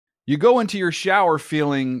You go into your shower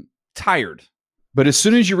feeling tired, but as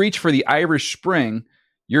soon as you reach for the Irish Spring,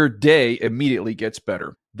 your day immediately gets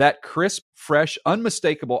better. That crisp, fresh,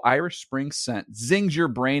 unmistakable Irish Spring scent zings your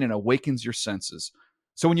brain and awakens your senses.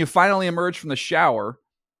 So when you finally emerge from the shower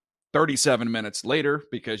 37 minutes later,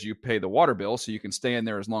 because you pay the water bill so you can stay in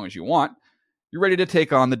there as long as you want, you're ready to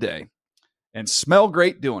take on the day and smell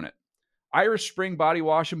great doing it. Irish Spring Body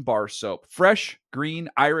Wash and Bar Soap. Fresh, green,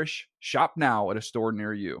 Irish. Shop now at a store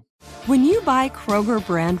near you. When you buy Kroger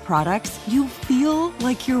brand products, you feel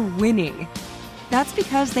like you're winning. That's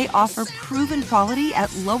because they offer proven quality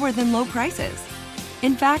at lower than low prices.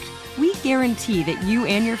 In fact, we guarantee that you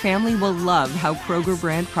and your family will love how Kroger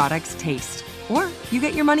brand products taste, or you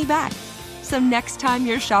get your money back. So next time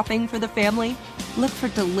you're shopping for the family, look for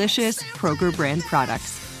delicious Kroger brand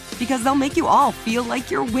products, because they'll make you all feel like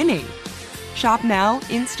you're winning. Shop now,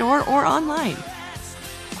 in-store, or online.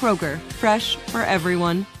 Kroger, fresh for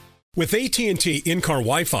everyone. With AT&T in-car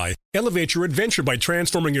Wi-Fi, elevate your adventure by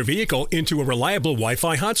transforming your vehicle into a reliable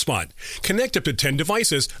Wi-Fi hotspot. Connect up to 10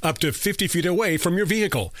 devices up to 50 feet away from your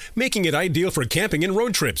vehicle, making it ideal for camping and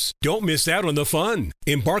road trips. Don't miss out on the fun.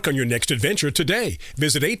 Embark on your next adventure today.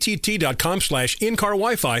 Visit att.com/in-car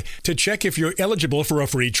Wi-Fi to check if you're eligible for a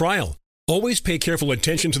free trial. Always pay careful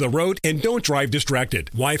attention to the road and don't drive distracted.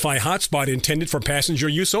 Wi-Fi hotspot intended for passenger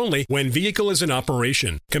use only when vehicle is in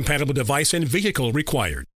operation. Compatible device and vehicle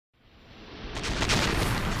required.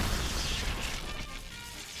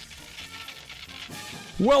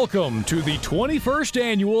 Welcome to the 21st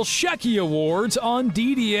Annual Shecky Awards on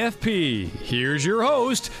DDFP. Here's your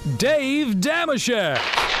host, Dave Dameshek.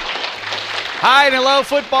 Hi and hello,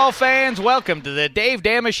 football fans. Welcome to the Dave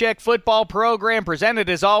Dameshek football program, presented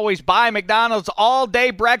as always by McDonald's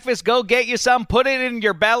all-day breakfast. Go get you some. Put it in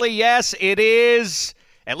your belly. Yes, it is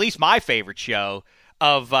at least my favorite show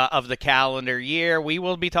of the calendar year. We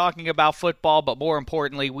will be talking about football, but more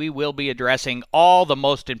importantly, we will be addressing all the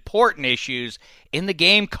most important issues in the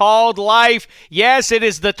game called life. Yes, it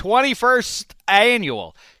is the 21st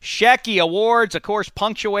annual Shecky Awards, of course,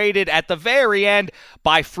 punctuated at the very end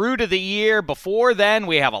by Fruit of the Year. Before then,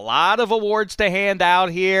 we have a lot of awards to hand out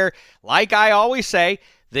here. Like I always say,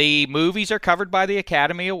 the movies are covered by the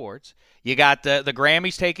Academy Awards. You got the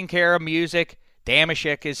Grammys taking care of music.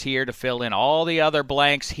 Dameshek is here to fill in all the other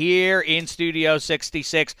blanks here in Studio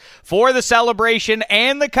 66 for the celebration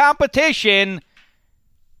and the competition.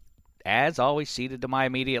 As always, seated to my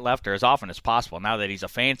immediate left, or as often as possible, now that he's a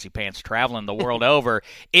fancy pants traveling the world over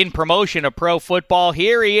in promotion of pro football.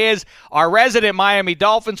 Here he is, our resident Miami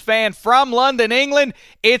Dolphins fan from London, England.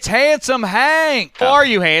 It's Handsome Hank. How are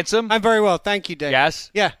you, Handsome? I'm very well. Thank you, Dave. Yes?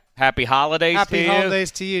 Yeah. Happy holidays to you. Happy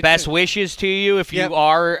holidays to you, Best too. wishes to you if you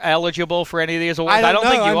are eligible for any of these awards. I don't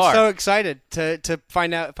think you are. I'm so excited to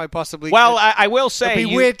find out if I possibly Well, could. I will say... It'd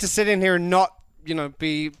be weird to sit in here and not,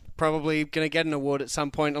 be probably going to get an award at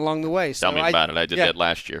some point along the way. So Tell me about it. I did that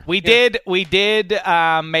last year. We did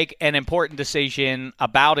make an important decision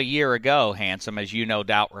about a year ago, Handsome, as you no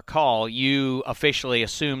doubt recall. You officially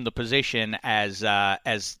assumed the position as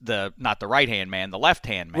the not the right-hand man, the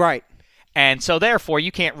left-hand man. Right. And so, therefore, you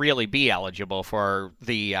can't really be eligible for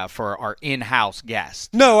the for our in-house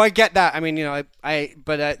guest. No, I get that. I mean, there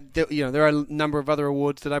are a number of other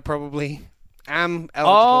awards that I probably am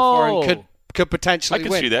eligible for and could potentially win.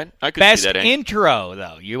 I could see that. Best intro,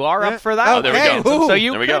 though. You are up for that. Oh, there we go. So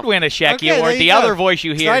you could win a Shecky Award. The go. other voice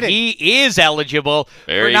you hear, he is eligible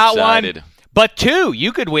Very for not excited. one, but two.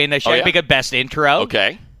 You could win a Shecky because best intro.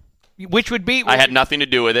 Okay. Which would be... I had nothing to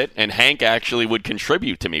do with it, and Hank actually would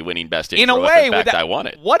contribute to me winning best intro in a way, if in fact I won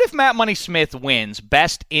it. What if Matt Money Smith wins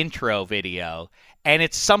best intro video, and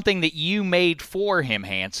it's something that you made for him,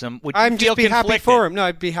 Handsome? Would you I'm feel just be conflicted? happy for him. No,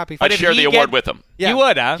 I'd be happy for him. I'd share the award with him. You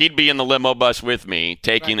would, huh? He'd be in the limo bus with me,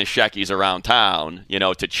 taking the Sheckies around town,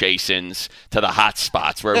 to Chasen's, to the hot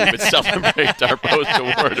spots where we would celebrate our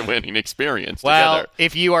post-award-winning experience together.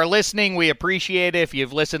 If you are listening, we appreciate it. If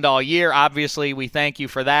you've listened all year, obviously, we thank you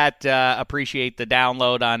for that. Appreciate the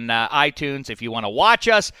download on iTunes. If you want to watch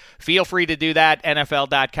us, feel free to do that,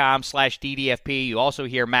 NFL.com/DDFP. You also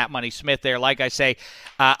hear Matt Money Smith there, like I say,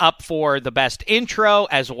 up for the best intro,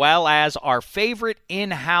 as well as our favorite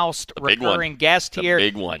in-house recurring guest here.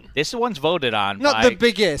 The big one. This one's voted on Not by the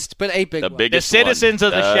biggest, but a big one. the citizens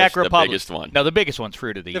of the Czech Republic. The biggest one. No, the biggest one's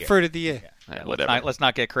Fruit of the Year. The Fruit of the Year. Whatever. Let's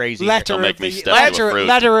not get crazy. Letter Don't of make me the step to a fruit.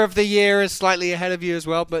 letter of the year is slightly ahead of you as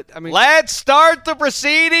well, but I mean, Let's start the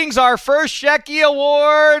proceedings. Our first Shecky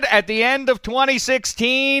Award at the end of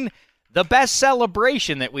 2016. The best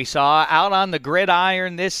celebration that we saw out on the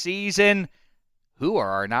gridiron this season. Who are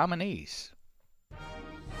our nominees?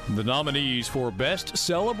 The nominees for Best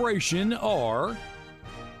Celebration are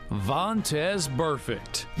Vontez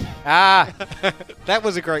Burfict. That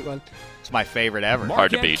was a great one. It's my favorite ever.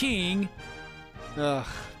 Hard to Marquette beat. King. Ugh,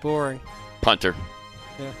 boring. Punter.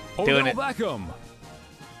 Doing Odell it. Beckham.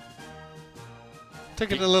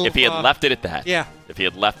 Took it a little If he had far. left it at that. Yeah. If he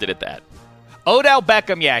had left it at that. Odell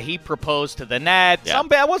Beckham, yeah, he proposed to the net. Yeah. Some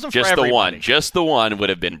bad wasn't Just for the everybody. one. Just the one would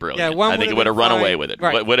have been brilliant. Yeah, one I think it would would have have run been away fine. with it.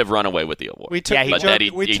 Right. Would have run away with the award. We took Yeah, the but joke, that he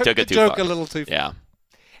took took the it too joke far. a little too far. Yeah.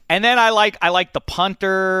 And then I like the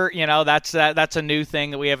punter. You know, that's a new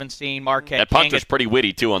thing that we haven't seen. Marquette That King. punter's pretty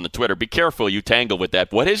witty, too, on the Twitter. Be careful you tangle with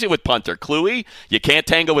that. What is it with punter? Cluey? You can't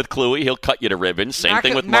tangle with Cluey. He'll cut you to ribbons. Same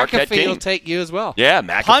thing with Marquette McAfee King. will take you as well. Yeah,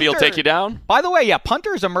 McAfee will take you down. By the way, yeah,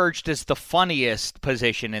 punter's emerged as the funniest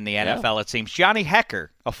position in the NFL. It seems Johnny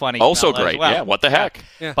Hecker, a funny Also fella as great. well. Yeah, what the heck?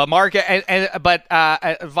 Yeah. But Vontez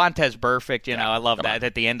Burfict, you know, I love that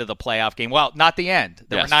at the end of the playoff game. Well, not the end.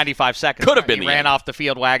 There Yes. were 95 seconds. Could have been He the ran end. off the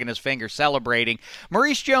field wagging his finger, celebrating.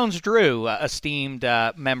 Maurice Jones-Drew, esteemed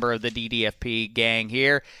member of the DDFP gang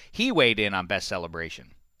here, he weighed in on best celebration.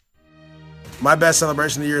 My best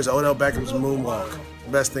celebration of the year is Odell Beckham's moonwalk.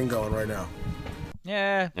 Best thing going right now.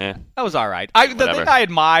 Yeah, Yeah. that was all right. The Whatever. thing I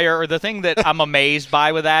admire, or the thing that I'm amazed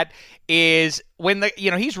by with that, is when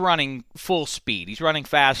he's running full speed. He's running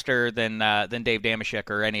faster than Dave Dameshek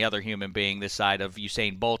or any other human being this side of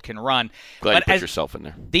Usain Bolt can run. Glad But you put as- yourself in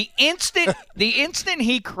there. The instant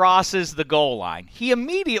he crosses the goal line, he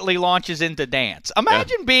immediately launches into dance.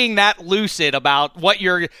 Imagine being that lucid about what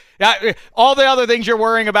you're all the other things you're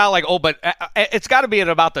worrying about, like, but it's got to be at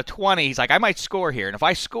about the 20. He's like, I might score here, and if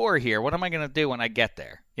I score here, what am I going to do when I get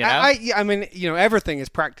there? You know? I mean, everything is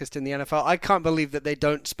practiced in the NFL. I can't believe that they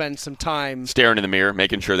don't spend some time Staring in the mirror,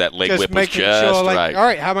 making sure that leg just whip was making just sure, like, right. all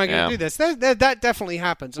right, how am I going Yeah. to do this? That definitely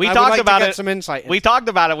happens. And We I talked would like about to get it. some insight. We talked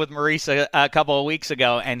about it with Maurice a couple of weeks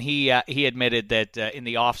ago, and he admitted that in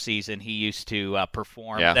the off season he used to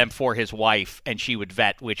perform them for his wife, and she would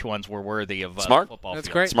vet which ones were worthy of Smart. football. That's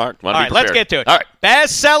field. great. Smart. All right, let's get to it. All right.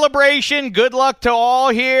 Best celebration. Good luck to all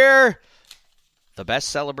here. The best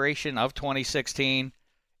celebration of 2016.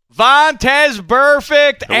 Vontez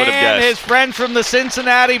Burfict Who would've and guessed? his friends from the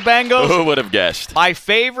Cincinnati Bengals. Who would have guessed? My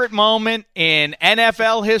favorite moment in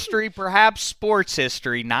NFL history, perhaps sports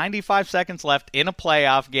history, 95 seconds left in a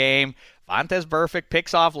playoff game. Vontez Burfict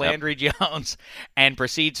picks off Landry Jones and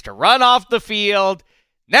proceeds to run off the field.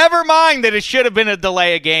 Never mind that it should have been a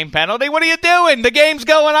delay of game penalty. What are you doing? The game's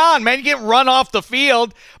going on, man. You get run off the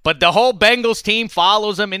field, but the whole Bengals team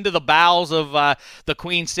follows him into the bowels of the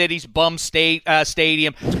Queen City's bum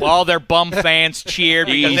stadium while their bum fans cheered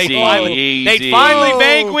because they finally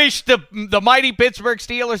vanquished the mighty Pittsburgh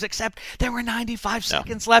Steelers, except there were 95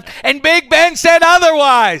 seconds left, and Big Ben said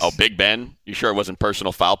otherwise. Oh, Big Ben? You sure it wasn't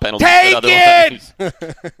personal foul penalty? Take it!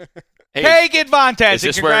 Hey, Take it, Vontez, is and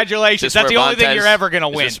this congratulations. where That's the only thing Vontez- you're ever going to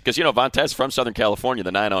win. Because, Vontez from Southern California,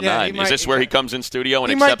 the 909. Yeah, he is this where he comes in studio and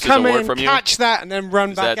he might accepts his come award in, from you? catch that, and then run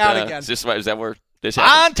Is back that, out again. Is that where this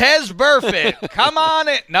happens? Vontez Burfict, come on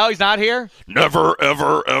in. No, he's not here. Never,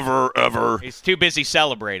 ever, ever, ever. He's too busy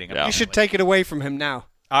celebrating. Yeah. You should take it away from him now.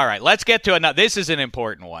 All right, let's get to another. This is an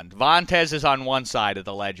important one. Vontez is on one side of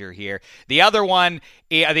the ledger here. The other one,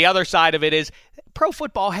 the other side of it is pro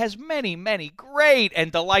football has many, many great and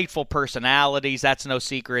delightful personalities. That's no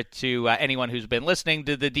secret to anyone who's been listening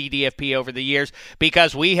to the DDFP over the years,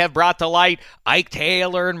 because we have brought to light Ike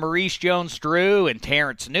Taylor and Maurice Jones-Drew and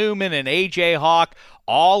Terrence Newman and A.J. Hawk,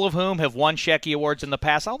 all of whom have won Shecky Awards in the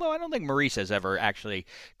past, although I don't think Maurice has ever actually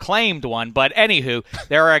claimed one. But anywho,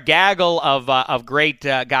 there are a gaggle of great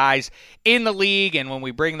guys in the league, and when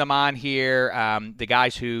we bring them on here, the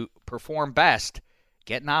guys who perform best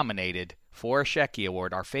get nominated for a Shecky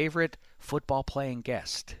Award, our favorite football-playing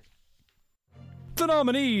guest. The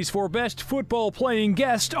nominees for Best Football Playing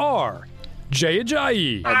Guest are Jay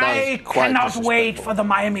Ajayi, I cannot wait for the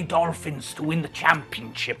Miami Dolphins to win the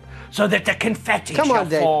championship so that the confetti shall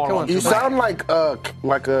fall on You the sound like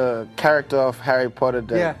a character of Harry Potter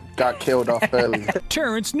that got killed off early.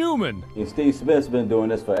 Terrence Newman, And Steve Smith's been doing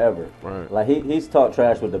this forever. Right. Like he's talked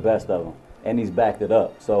trash with the best of them, and he's backed it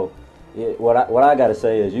up. So, what I gotta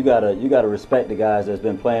say is you gotta respect the guys that's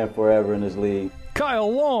been playing forever in this league.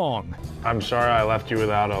 Kyle Long, I'm sorry I left you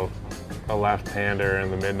without a left-hander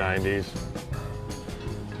in the mid-'90s.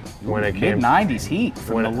 When it came mid-'90s heat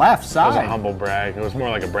from the left It was side. a humble brag. It was more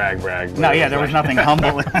like a brag. No, yeah, there was nothing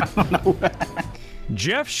humble.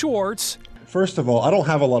 Jeff Schwartz, First of all, I don't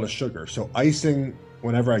have a lot of sugar, so icing,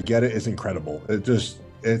 whenever I get it, is incredible.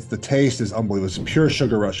 The taste is unbelievable. It's a pure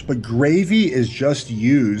sugar rush. But gravy is just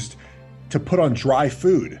used to put on dry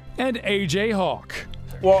food. and A.J. Hawk.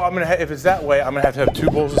 Well, if it's that way, I'm gonna have to have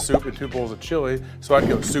 2 bowls of soup and 2 bowls of chili, so I can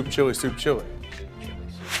go soup, chili, soup, chili.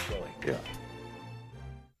 Yeah.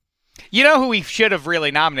 You know who we should have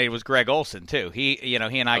really nominated was Greg Olson too. He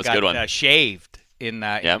and I got shaved in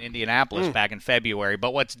Indianapolis back in February.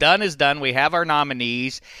 But what's done is done. We have our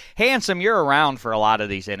nominees. Handsome, you're around for a lot of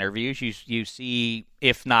these interviews. You see,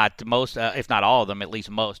 if not most, if not all of them, at least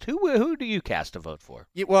most. Who do you cast a vote for?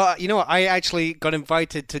 Yeah, well, you know what? I actually got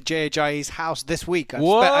invited to Jay Ajayi's house this week. I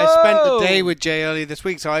Whoa! spent the day with Jay earlier this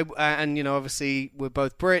week. So obviously we're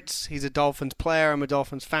both Brits. He's a Dolphins player. I'm a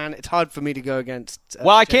Dolphins fan. It's hard for me to go against.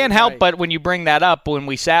 Well, I can't help but when you bring that up. When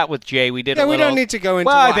we sat with Jay, we did a little. We don't need to go into.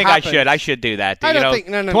 Well, what I think happened. I should do that. I don't think.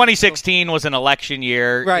 No. 2016 was an election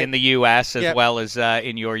year in the U.S. as Yep. well as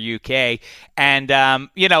in your UK, and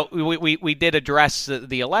we did address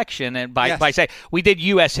the election, and by saying we did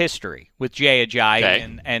U.S. history with Jay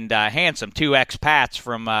Ajayi and Handsome, two expats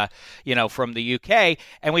from the UK,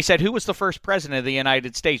 and we said who was the first president of the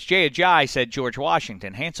United States. Jay Ajayi said George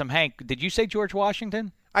Washington. Handsome Hank, did you say George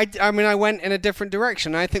Washington? I mean, I went in a different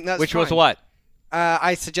direction. I think that's which fine. was what?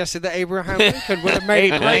 I suggested that Abraham Lincoln would have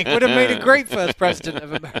made a great first president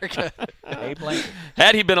of America. Abe Lincoln.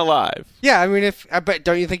 Had he been alive. Yeah, I mean, but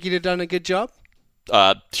don't you think he'd have done a good job?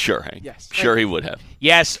 Sure, Hank. Yes. Sure he would have.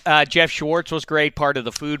 Yes, Jeff Schwartz was great, part of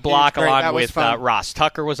the food block, along with Ross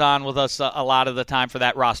Tucker was on with us a lot of the time for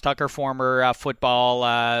that. Ross Tucker, former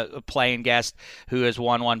football playing guest, who has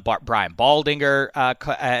won one. Brian Baldinger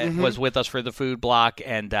was with us for the food block.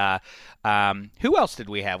 And who else did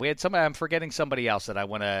we have? We had I'm forgetting somebody else that I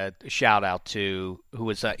want to shout out to who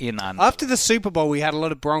was in on. After the Super Bowl, we had a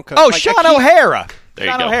lot of Broncos. Oh, Sean O'Hara.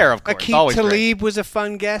 Sean O'Hara, of course. Akeem Talib was a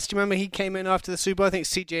fun guest. Do you remember he came in after the Super Bowl? I think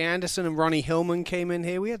C.J. Anderson and Ronnie Hillman came in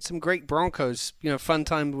here. We had some great Broncos, fun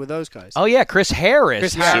time with those guys. Oh, yeah, Chris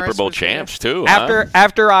Harris. Super Bowl champs, too.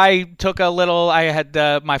 After I took I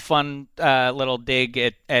had my fun little dig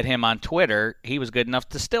at him on Twitter, he was good enough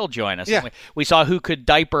to still join us. Yeah. We saw who could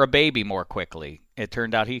diaper a baby more quickly. It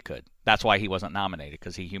turned out he could. That's why he wasn't nominated,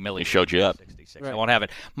 because he humiliated. He showed you up. 66. Right. I won't have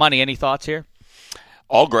it. Money, any thoughts here?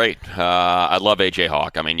 All great. I love A.J.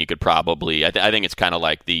 Hawk. I mean, you could probably I think it's kind of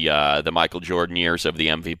like the Michael Jordan years of the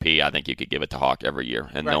MVP. I think you could give it to Hawk every year,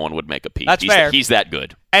 and no one would make a peep. That's fair. He's that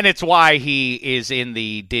good. And it's why he is in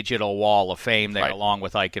the digital wall of fame there, along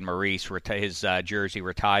with Ike and Maurice. His jersey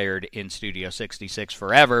retired in Studio 66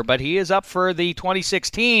 forever, but he is up for the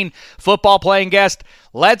 2016 football playing guest.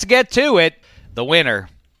 Let's get to it. The winner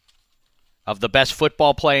of the best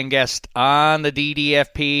football playing guest on the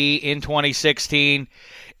DDFP in 2016.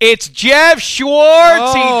 It's Jeff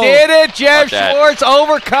Schwartz. He did it. Jeff Schwartz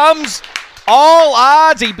overcomes all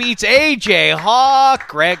odds. He beats A.J. Hawk,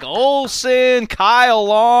 Greg Olson, Kyle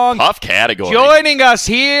Long. Tough category. Joining us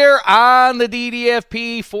here on the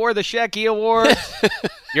DDFP for the Shecky Awards,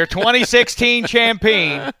 your 2016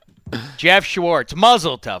 champion, Jeff Schwartz.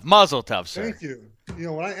 Muzzle tough, sir. Thank you.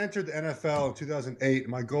 When I entered the NFL in 2008,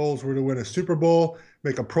 my goals were to win a Super Bowl,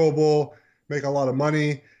 make a Pro Bowl, make a lot of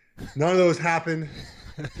money. None of those happened.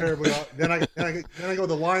 Terribly. Then I go to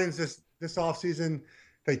the Lions this offseason.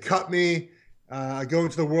 They cut me. I go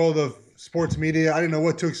into the world of sports media. I didn't know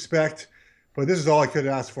what to expect, but this is all I could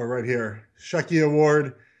ask for right here. Shecky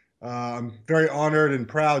Award. I'm very honored and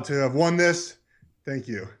proud to have won this. Thank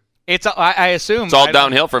you. I assume it's all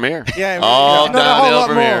downhill from here. Yeah, all downhill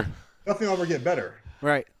from here. Nothing will ever get better.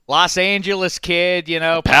 Right. Los Angeles kid,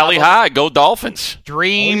 Pally High, go Dolphins.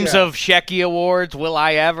 Dreams of Shecky Awards. Will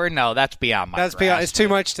I ever? No, that's beyond my grasp. It's too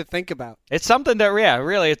much to think about. It's something that,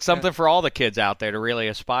 really, it's something for all the kids out there to really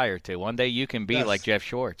aspire to. One day you can be like Jeff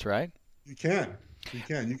Schwartz, right? You can. You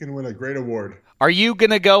can win a great award. Are you going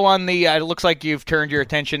to go on the it looks like you've turned your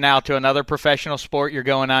attention now to another professional sport. You're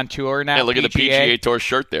going on tour now. Yeah, look at the PGA Tour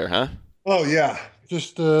shirt there, huh? Oh, yeah.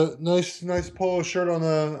 Just a nice polo shirt on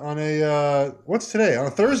a what's today? On a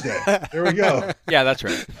Thursday. There we go. Yeah, that's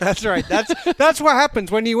right. That's right. That's what happens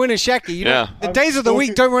when you win a Shecky. The days of the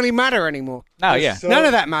week don't really matter anymore. No, yeah. None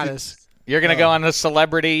of that matters. You're going to go on a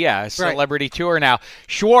celebrity tour now.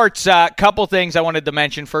 Schwartz, couple things I wanted to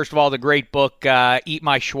mention. First of all, the great book, Eat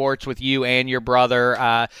My Schwartz, with you and your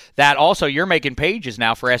brother. That also, you're making pages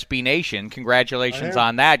now for SB Nation. Congratulations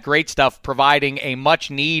on that. Great stuff, providing a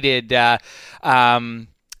much-needed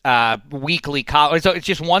weekly column. So it's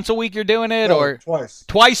just once a week you're doing it? Or twice.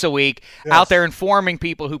 Twice a week, out there informing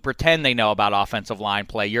people who pretend they know about offensive line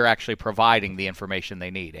play. You're actually providing the information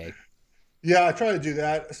they need, eh? Yeah, I try to do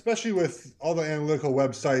that, especially with all the analytical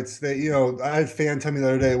websites. I had a fan tell me the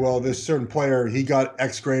other day, well, this certain player, he got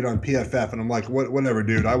X grade on PFF. And I'm like, whatever,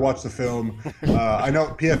 dude. I watched the film. I know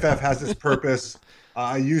PFF has this purpose.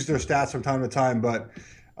 I use their stats from time to time, but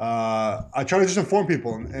I try to just inform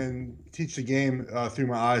people and teach the game through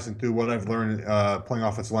my eyes and through what I've learned playing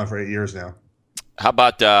offensive line for 8 years now. How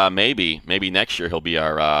about maybe next year he'll be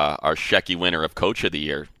our Shecky winner of Coach of the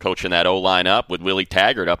Year, coaching that O-line up with Willie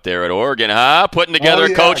Taggart up there at Oregon, huh? Putting together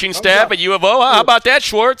a coaching staff at U of O. Huh? How about that,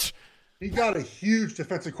 Schwartz? He got a huge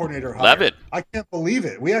defensive coordinator hire. Love it. I can't believe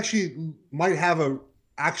it. We actually might have a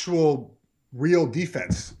actual real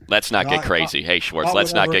defense. Let's not get crazy. Hey, Schwartz,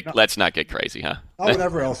 let's not get crazy, huh? Not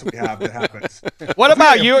whatever else we have that happens. What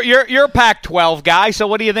about you? You're a Pac-12 guy, so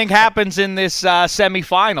what do you think happens in this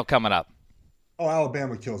semifinal coming up? Oh,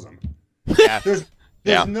 Alabama kills them. Yeah.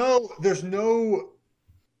 There's no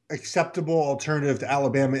acceptable alternative to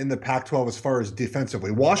Alabama in the Pac-12 as far as defensively.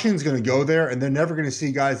 Washington's going to go there, and they're never going to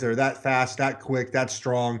see guys that are that fast, that quick, that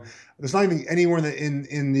strong. There's not even anywhere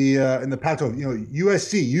in the Pac-12. You know,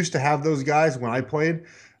 USC used to have those guys when I played.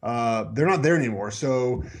 They're not there anymore,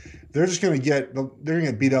 so they're just going to get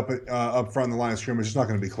beat up up front in the line of scrimmage. It's not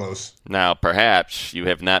going to be close. Now, perhaps you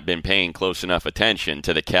have not been paying close enough attention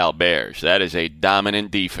to the Cal Bears. That is a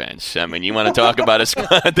dominant defense. I mean, you want to talk about a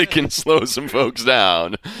squad that can slow some folks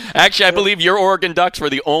down. Actually, I believe your Oregon Ducks were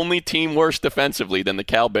the only team worse defensively than the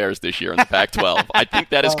Cal Bears this year in the Pac-12. I think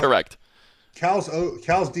that is correct. Cal's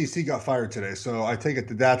DC got fired today, so I take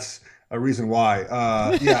it that's a reason why.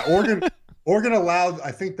 Oregon allowed,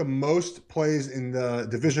 I think, the most plays in the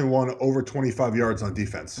Division I over 25 yards on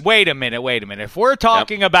defense. Wait a minute. If we're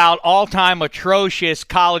talking about all-time atrocious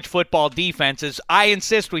college football defenses, I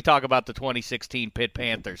insist we talk about the 2016 Pitt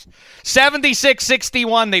Panthers.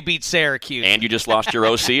 76-61, they beat Syracuse. And you just lost your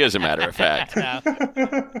OC, as a matter of fact.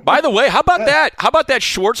 By the way, how about that? How about that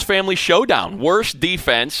Schwartz family showdown? Worst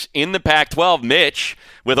defense in the Pac-12. Mitch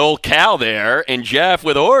with old Cal there, and Jeff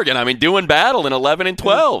with Oregon. I mean, doing battle in 11 and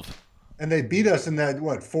 12. And they beat us in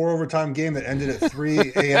that 4 overtime game that ended at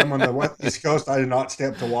 3 a.m. on the East Coast. I did not stay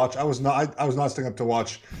up to watch. I was not staying up to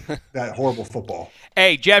watch that horrible football.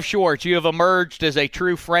 Hey, Jeff Schwartz, you have emerged as a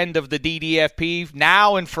true friend of the DDFP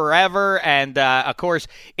now and forever. And, of course,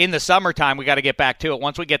 in the summertime, we got to get back to it.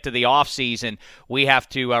 Once we get to the off season, we have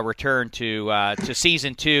to return to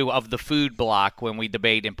season 2 of the Food Block when we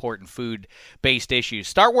debate important food-based issues.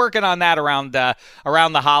 Start working on that around the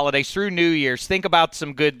holidays through New Year's. Think about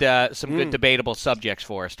some good debatable subjects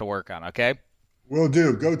for us to work on, okay? Will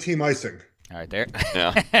do. Go Team Icing. All right, there.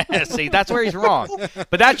 Yeah. See, that's where he's wrong.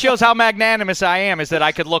 But that shows how magnanimous I am, is that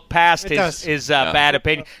I could look past his bad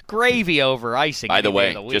opinion. Gravy over icing. By the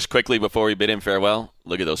way, just quickly before we bid him farewell,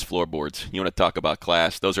 look at those floorboards. You want to talk about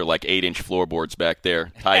class? Those are like 8-inch floorboards back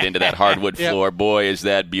there, tied into that hardwood floor. Boy, is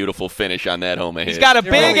that beautiful finish on that home of his. He's got a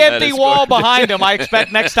big empty wall behind him. I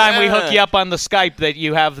expect next time we hook you up on the Skype that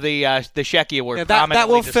you have the Shecky Award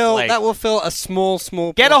prominently displayed. That will fill a small.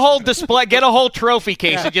 Get a whole display. Get a whole trophy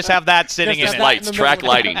case and just have that sitting in it. Lights, track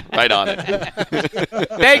lighting, right on it.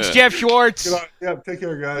 Thanks, Jeff Schwartz. Yeah, take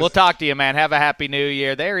care, guys. We'll talk to you, man. Have a happy New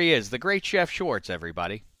Year. There he is, the great Jeff Schwartz.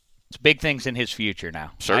 Everybody. It's big things in his future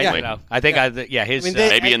now. Certainly.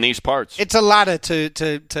 Maybe in these parts. It's a ladder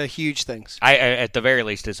to huge things. At the very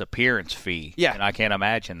least, his appearance fee. Yeah. And I can't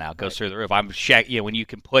imagine now. Goes through the roof. When you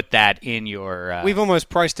can put that in your. We've almost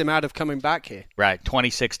priced him out of coming back here. Right.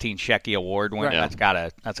 2016 Shecky Award winner. Right. That's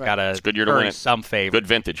gotta it's a good year to win it. Some favor. Good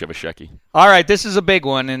vintage of a Shecky. All right. This is a big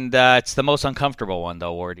one, and it's the most uncomfortable one, the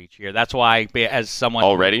award each year. That's why, as someone.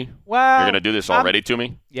 Already? Well. You're going to do this already to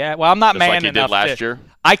me? Yeah. Well, I'm not just man like you enough did last year?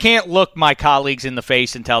 I can't look my colleagues in the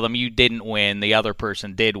face and tell them you didn't win. The other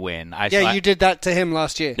person did win. You did that to him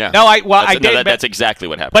last year. Yeah. No, I did. That's exactly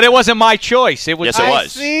what happened. But it wasn't my choice. It was. Yes, it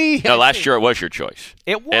was. See. No, last year it was your choice.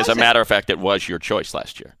 It was. As a matter of fact, it was your choice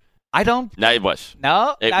last year. I don't. No, it was.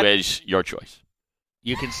 No, it was your choice.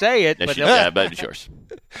 You can say it, yes, but but it's yours.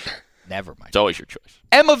 Never mind. It's always your choice.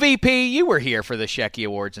 Emma VP, you were here for the Shecky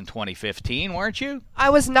Awards in 2015, weren't you?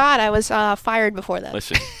 I was not. I was fired before that.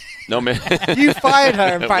 Listen, no man. You fired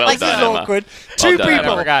her. Well this done, is Emma. awkward. Well Two done,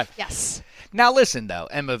 people. Emma. I forgot. Yes. Now listen, though,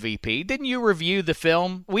 Emma VP, didn't you review the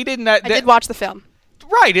film? We didn't. I did watch the film.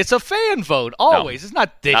 Right, it's a fan vote always. No, it's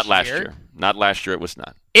not this Not last year. year. Not last year. It was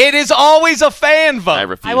not. It is always a fan vote. I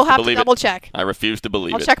refuse I will to have to believe double it. check. I refuse to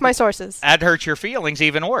believe I'll it. check my sources. That hurts your feelings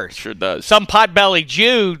even worse. Sure does. Some potbelly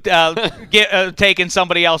Jew taking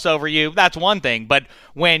somebody else over you, that's one thing. But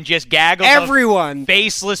when just everyone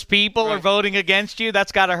faceless people are voting against you,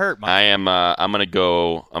 that's got to hurt, Mike. I am. I'm gonna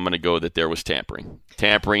go that there was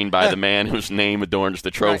tampering by the man whose name adorns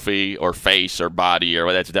the trophy, or face, or body,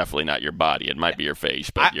 or that's definitely not your body. It might be your face,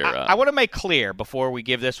 but I want to make clear before we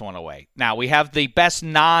give this one away. Now we have the best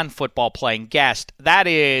non-football playing guest. That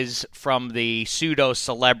is from the pseudo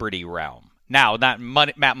celebrity realm. Now, not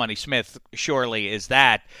Matt Money Smith surely is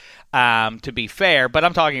that. to be fair, but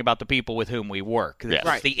I'm talking about the people with whom we work. Yes.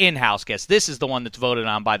 Right. The in-house guests. This is the one that's voted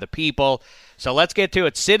on by the people. So let's get to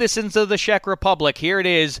it. Citizens of the Czech Republic, here it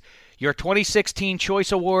is, your 2016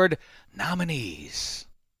 Choice Award nominees.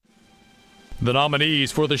 The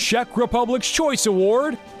nominees for the Czech Republic's Choice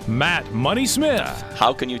Award, Matt Money Smith.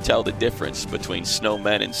 How can you tell the difference between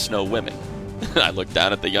snowmen and snow women? I look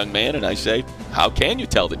down at the young man and I say, how can you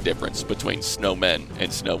tell the difference between snowmen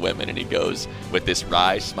and snow women? And he goes with this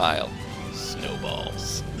wry smile,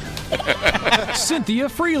 snowballs. Cynthia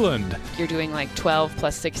Freeland. You're doing like 12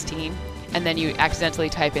 plus 16, and then you accidentally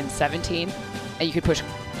type in 17, and you could push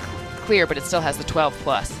clear, but it still has the 12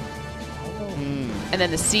 plus. And then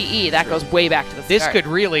the CE, that goes way back to the start. This could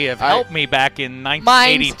really have helped me back in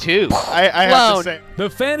 1982. I have to say, The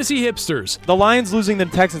Fantasy Hipsters. the Lions losing to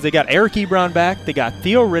the Texans, they got Eric Ebron back, they got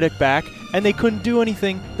Theo Riddick back, and they couldn't do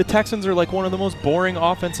anything. The Texans are like one of the most boring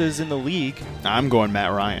offenses in the league. I'm going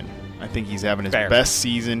Matt Ryan. I think he's having his best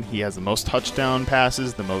season. He has the most touchdown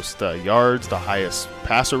passes, the most yards, the highest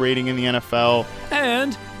passer rating in the NFL.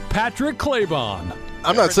 And Patrick Claybon.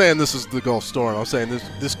 I'm not saying this is the Gulf Storm. I'm saying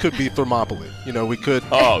this could be Thermopylae. You know, we could.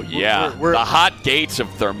 Oh, yeah. We're the hot gates of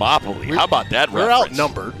Thermopylae. How about that We're reference?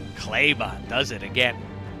 outnumbered. Claybon does it again.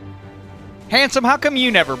 Handsome, how come you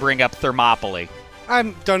never bring up Thermopylae? I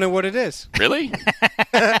don't know what it is. Really?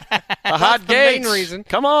 The hot the gates. main reason.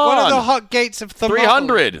 Come on. What are the hot gates of Thermopylae?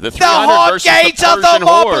 300. The 300 hot versus gates the of Persian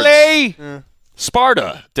Thermopylae. hordes.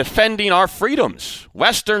 Sparta, defending our freedoms.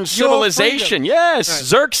 Western civilization. Yes. Right.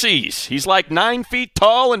 Xerxes. He's like 9 feet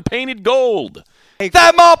tall and painted gold.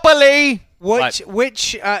 Thermopylae.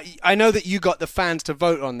 Which I know that you got the fans to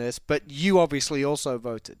vote on this, but you obviously also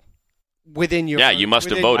voted within your. Yeah, you must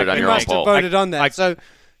have voted on you your own must poll. have voted on that.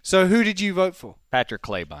 So who did you vote for? Patrick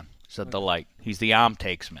Claybon. It's a delight. He's the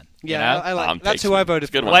Omtakesman. Yeah, you know? I like. That's who I voted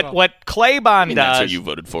for. What Claybon That's does. who you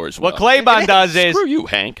voted for as well. What Claybon does is. Screw you,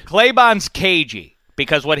 Hank. Claybon's cagey.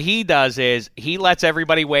 Because what he does is he lets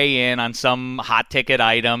everybody weigh in on some hot ticket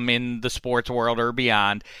item in the sports world or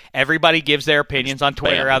beyond. Everybody gives their opinions on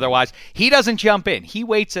Twitter or otherwise. He doesn't jump in. He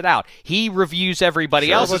waits it out. He reviews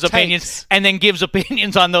everybody else's opinions and then gives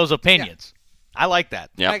opinions on those opinions. I like that.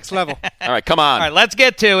 Yep. Next level. All right, come on. All right, let's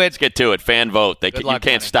get to it. Let's get to it. Fan vote. You luck,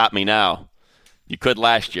 can't buddy. stop me now. You could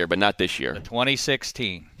last year, but not this year. The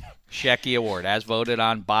 2016 Shecky Award, as voted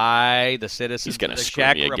on by the citizens He's going of to the screw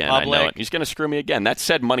Czech me again. Republic. I know it. He's going to screw me again. That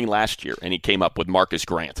said money last year, and he came up with Marcus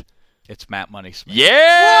Grant. It's Matt Money Smith.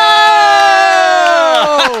 Yeah!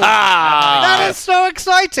 That is so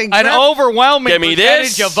exciting. An overwhelming Give me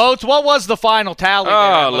percentage this. of votes. What was the final tally?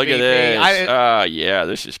 Oh, there, look at MVP? this. Yeah,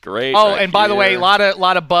 this is great. Oh, right and by the way, a here.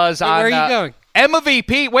 lot of buzz on. Where are you going? Emma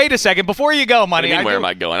VP. Wait a second before you go, What Money. do you mean, where am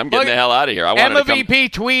I going? I'm getting the hell out of here. I wanted Emma to come. VP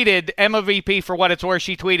tweeted. Emma VP, for what it's worth,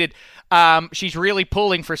 she tweeted. She's really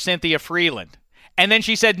pulling for Cynthia Freeland, and then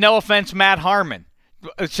she said, "No offense, Matt Harmon."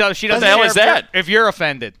 So she doesn't. What the hell care is that? if you're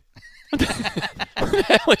offended? What the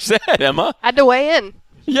hell is that, Emma? I had to weigh in.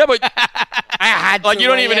 Yeah, but I had like to you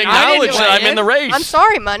don't weigh even in. acknowledge I that I'm didn't in the weigh race. I'm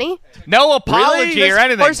sorry, Money. No apology or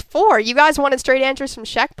anything. There's 4. You guys wanted straight answers from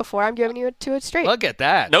Shaq before. I'm giving you 2 straight. Look at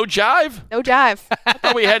that. No jive? No jive. I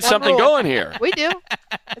thought we had One something rule. going here. We do.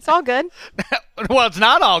 It's all good. Well, it's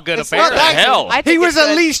not all good. It's not Apparently, that hell. I He think was it's at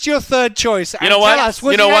good. least your third choice. You know And what? tell us,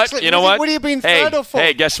 was You know he what? actually- You know was he- what? Would he have been Hey, third or fourth?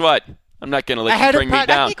 hey, guess what? I'm not going to let Ahead you of bring me Pat-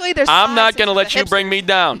 down. Technically, there's I'm not 5 going to let you since bring me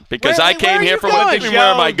down because Where- I where came are here you for one going, thing. Where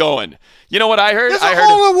am I Joe? going? You know what I heard? There's I a heard.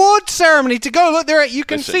 whole award ceremony to go. Look, you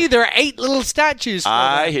can Listen. see there are 8 little statues. For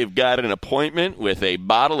I them. have got an appointment with a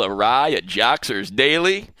bottle of rye at Joxer's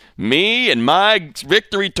Daily. Me and my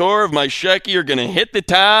victory tour of my Shecky are going to hit the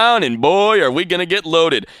town, and boy, are we going to get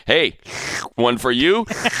loaded. Hey, one for you,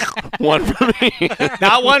 one for me.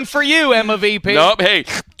 not one for you, Emma VP. Nope, hey,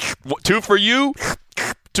 2 for you,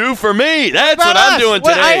 2 for me. That's About what I'm us. doing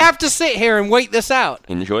Well, today. I have to sit here and wait this out.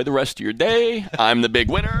 Enjoy the rest of your day. I'm the big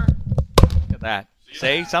winner. Look at that.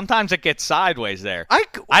 See, sometimes it gets sideways there. I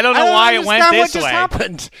don't know I don't why it went understand what this just way.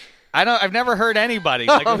 happened. I've never heard anybody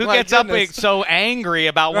like, Oh, who my gets up goodness. so angry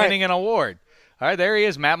about Right. winning an award. All right, there he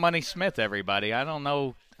is, Matt Money Smith. Everybody, I don't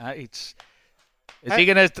know. Is he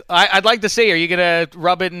gonna? I'd like to see. Are you gonna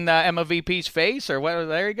rub it in Emma VP's face or what?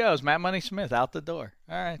 There he goes, Matt Money Smith out the door.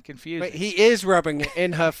 All right, confused. Wait, he is rubbing it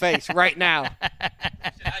in her face right now. You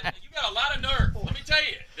got a lot of nerve. Let me tell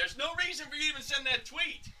you, there's no reason for you to even send that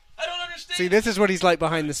tweet. I don't understand. See, this is what he's like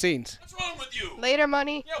behind the scenes. What's wrong with you? Later,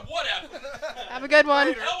 Money. Yeah, whatever. Have a good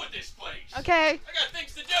one. Hell with this place. Okay. I got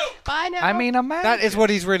things to do. Bye now. I mean, imagine. That is what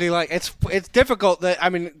he's really like. It's difficult.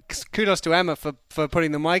 Kudos to Emma for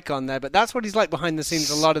putting the mic on there, but that's what he's like behind the scenes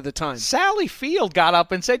a lot of the time. Sally Field got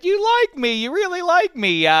up and said, "You like me. You really like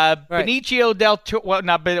me." Benicio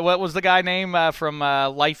what was the guy name from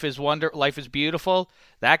Life is Beautiful?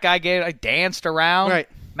 That guy danced around. Right.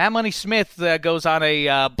 Matt Money Smith goes on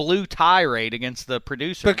a blue tirade against the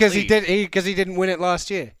producer because he didn't win it last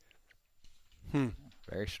year.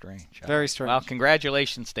 Very strange. Very strange. Well,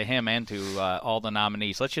 congratulations to him and to all the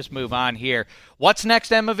nominees. Let's just move on here. What's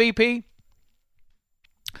next, Emma VP?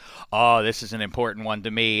 Oh, this is an important one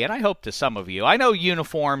to me, and I hope to some of you. I know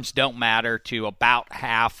uniforms don't matter to about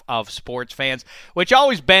half of sports fans, which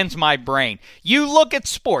always bends my brain. You look at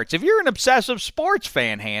sports. If you're an obsessive sports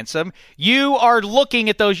fan, Handsome, you are looking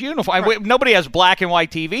at those uniforms. Right. Nobody has black and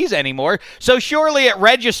white TVs anymore, so surely it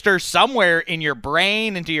registers somewhere in your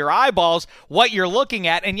brain, into your eyeballs, what you're looking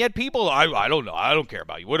at, and yet people, I don't know. I don't care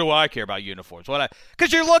about you. What do I care about uniforms?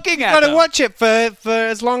 Because you're looking at them. You got to watch it for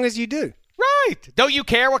as long as you do. Right. Don't you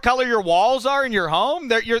care what color your walls are in your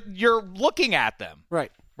home? You're looking at them.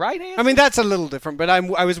 Right. Right, Anthony? I mean, that's a little different, but I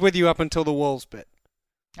was with you up until the walls bit.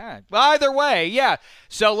 All right. Well, either way, yeah.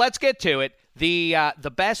 So let's get to it. The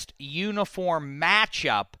best uniform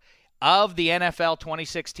matchup of the NFL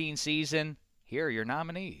 2016 season. Here are your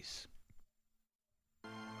nominees.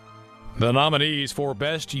 The nominees for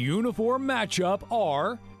best uniform matchup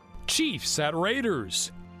are Chiefs at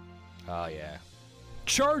Raiders. Oh, yeah.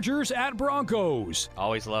 Chargers at Broncos.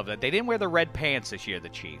 Always love that. They didn't wear the red pants this year, the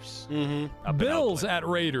Chiefs. Mm-hmm. Bills at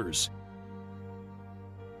Raiders.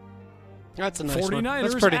 That's a nice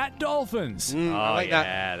 49ers one. at Dolphins. I like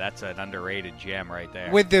that. That's an underrated gem right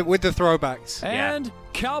there. With the throwbacks. And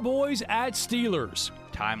Cowboys at Steelers.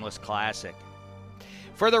 Timeless classic.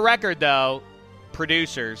 For the record, though,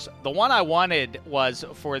 producers, the one I wanted was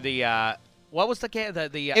for the what was the game?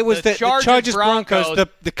 It was the Chargers Broncos,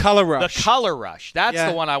 the color rush. The color rush. That's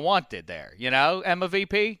the one I wanted there. You know, Emma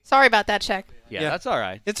VP? Sorry about that, Check. Yeah, that's all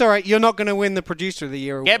right. It's all right. You're not going to win the Producer of the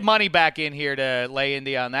Year award. Get money back in here to lay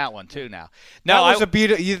Indy on that one, too, now. No,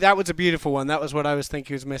 that was a beautiful one. That was what I was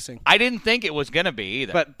thinking was missing. I didn't think it was going to be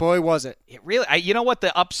either. But, boy, was it. You know what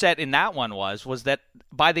the upset in that one was that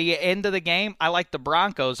by the end of the game, I liked the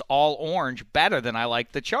Broncos all orange better than I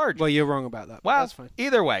liked the Chargers. Well, you're wrong about that. Well, that's fine.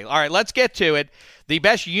 Either way. All right, let's get to it. The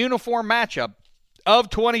best uniform matchup of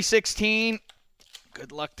 2016.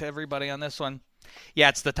 Good luck to everybody on this one. Yeah,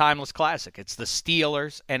 it's the timeless classic. It's the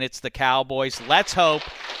Steelers and it's the Cowboys. Let's hope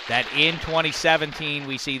that in 2017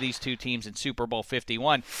 we see these two teams in Super Bowl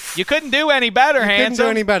 51. You couldn't do any better, Handsome. Couldn't do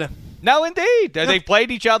any better. No, indeed. They've played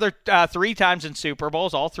each other 3 times in Super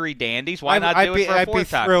Bowls, all 3 dandies. Why not do it for a 4th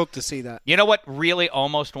time? I'd be thrilled to see that. You know what really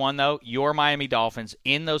almost won, though? Your Miami Dolphins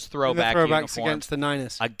in those throwbacks uniforms. Against the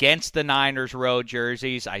Niners. Against the Niners road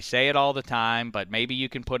jerseys. I say it all the time, but maybe you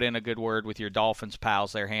can put in a good word with your Dolphins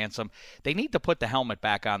pals there, Handsome. They need to put the helmet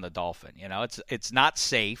back on the Dolphin. You know, it's not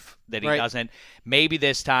safe that he doesn't. Maybe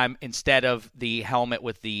this time, instead of the helmet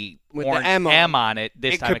with the orange M on it,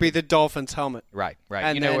 this time it could be the Dolphins helmet. Right.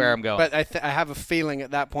 And you know where I'm going. But I have a feeling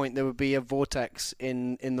at that point there would be a vortex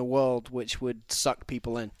in the world which would suck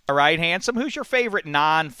people in. All right, Handsome. Who's your favorite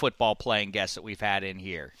non-football playing guest that we've had in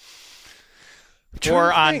here?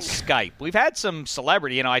 Or on Skype? We've had some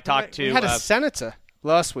celebrity. You know, I talked to... We had a senator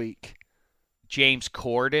last week. James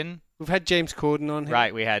Corden. We've had James Corden on here.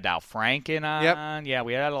 Right, we had Al Franken on. Yep. Yeah,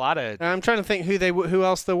 we had a lot of... I'm trying to think who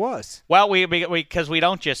else there was. Well, because we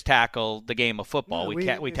don't just tackle the game of football. No,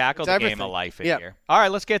 we tackle the game of life in here. All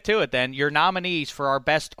right, let's get to it then. Your nominees for our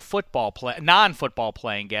best non-football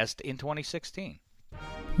playing guest in 2016.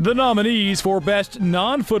 The nominees for best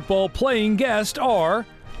non-football playing guest are...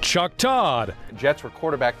 Chuck Todd. Jets were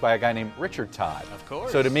quarterbacked by a guy named Richard Todd. Of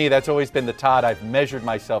course. So to me, that's always been the Todd I've measured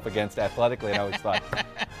myself against athletically, and I always thought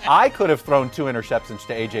I could have thrown 2 interceptions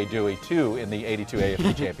to A.J. Dewey, too, in the 82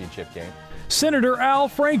 AFC Championship game. Senator Al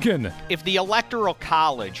Franken. If the Electoral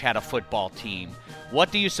College had a football team,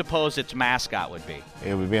 what do you suppose its mascot would be?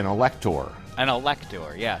 It would be an elector. An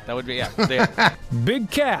elector, yeah. That would be, yeah. Big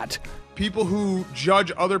Cat. People who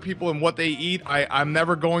judge other people and what they eat, I'm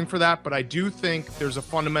never going for that, but I do think there's a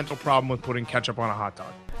fundamental problem with putting ketchup on a hot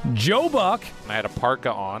dog. Joe Buck. I had a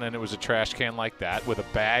parka on, and it was a trash can like that with a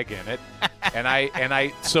bag in it.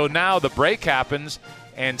 and so now the break happens,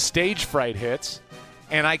 and stage fright hits,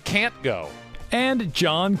 and I can't go. And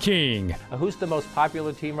John King. Who's the most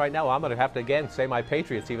popular team right now? I'm going to have to, again, say my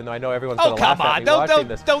Patriots, even though I know everyone's going to laugh at me watching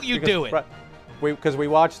this. Don't you do it. Because we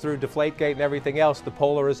watched through Deflategate and everything else, the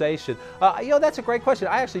polarization. That's a great question.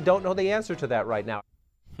 I actually don't know the answer to that right now.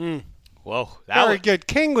 Whoa, very good.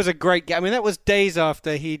 King was a great guy. I mean, that was days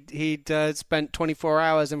after he'd spent 24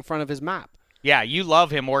 hours in front of his map. Yeah, you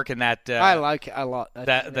love him working that. I like it a lot.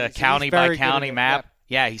 The county by county map.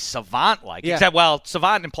 Yeah, he's savant-like. Yeah. Except, well,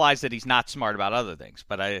 savant implies that he's not smart about other things.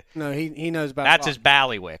 But no, he knows about. That's his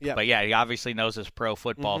ballywick. Yep. But yeah, he obviously knows his pro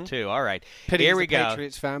football too. All right, Pity here we he's a go.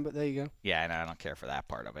 Patriots fan, but there you go. Yeah, no, I don't care for that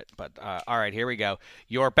part of it. But all right, here we go.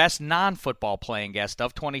 Your best non-football playing guest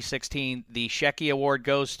of 2016, the Shecky Award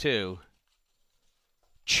goes to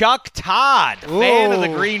Chuck Todd, fan of the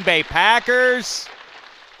Green Bay Packers.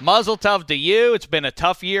 Muzzle tough to you. It's been a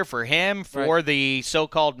tough year for him, for the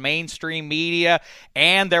so-called mainstream media,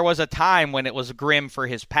 and there was a time when it was grim for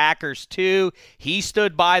his Packers, too. He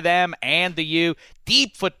stood by them and the U.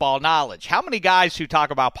 Deep football knowledge. How many guys who talk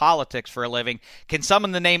about politics for a living can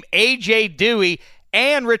summon the name A.J. Dewey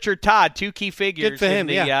and Richard Todd, two key figures in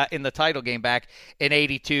the title game back in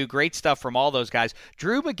 '82? Great stuff from all those guys.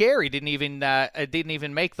 Drew McGarry didn't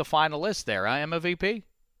even make the final list there, huh, MVP?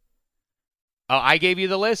 Oh, I gave you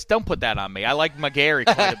the list? Don't put that on me. I like McGarry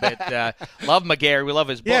quite a bit. Love McGarry. We love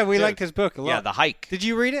his book, Yeah, we too. liked his book a lot. Yeah, The Hike. Did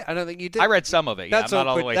you read it? I don't think you did. I read some of it. Yeah, That's I'm not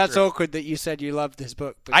awkward. all the way That's through. awkward that you said you loved his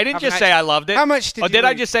book. But I didn't just say I loved it. How much did you did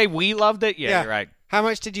I read? just say we loved it? Yeah, you're right. How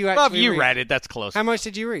much did you actually Well, if you read? read it, that's close. How much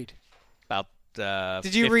did you read? About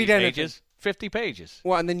Did you 50 read anything? pages. 50 pages.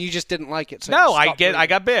 What, and then you just didn't like it? So No, you I stopped reading?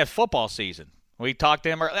 got bit. Football season. We talked to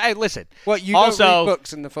him. Hey, listen. What, you also, don't read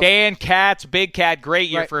books in the football? Dan Katz, Big Cat, great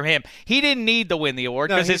year Right. for him. He didn't need to win the award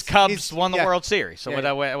No, because his he's- Cubs he's- won the yeah. World Series. So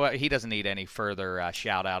Yeah. he doesn't need any further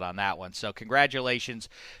shout-out on that one. So congratulations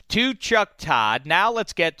to Chuck Todd. Now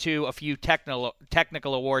let's get to a few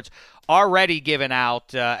technical awards already given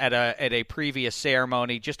out at a previous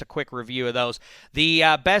ceremony. Just a quick review of those. The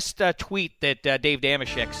best tweet that Dave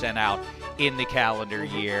Dameshek sent out in the calendar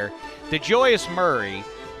year. The Joyous Murray,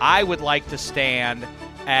 I would like to stand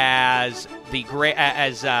as the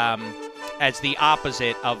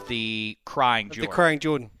opposite of the Crying Jordan. The Crying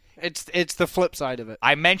Jordan. It's the flip side of it.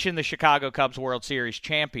 I mentioned the Chicago Cubs World Series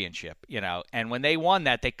championship, and when they won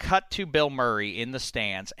that, they cut to Bill Murray in the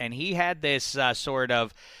stands, and he had this sort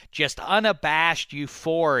of just unabashed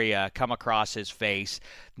euphoria come across his face.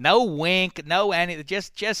 No wink, no anything,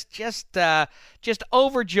 just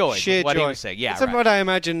overjoyed Sheer with what joy. he was saying. Yeah, It's right. what I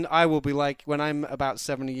imagine I will be like when I'm about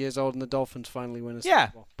 70 years old and the Dolphins finally win a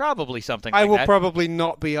Super Bowl. Probably something I like will that. probably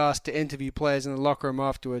not be asked to interview players in the locker room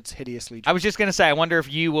afterwards hideously. I was just going to say, I wonder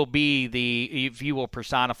if you will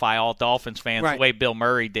personify all Dolphins fans Right. the way Bill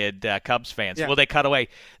Murray did Cubs fans. Yeah. Will they cut away?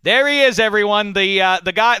 There he is, everyone. The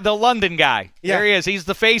guy, the London guy. Yeah. There he is. He's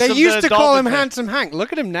the face They of used the to call him Dolphin fans. Handsome Hank.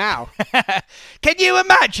 Look at him now. Can you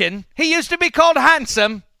imagine? He used to be called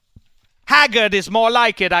handsome. Haggard is more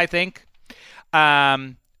like it, I think.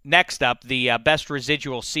 Next up, the best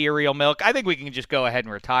residual cereal milk. I think we can just go ahead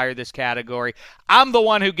and retire this category. I'm the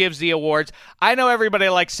one who gives the awards. I know everybody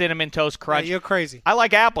likes Cinnamon Toast Crunch. Yeah, you're crazy. I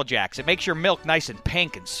like Apple Jacks. It makes your milk nice and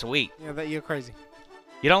pink and sweet. Yeah, you're crazy.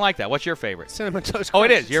 You don't like that? What's your favorite? Cinnamon Toast Oh, it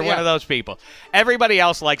Crunch. is. You're Yeah. one of those people. Everybody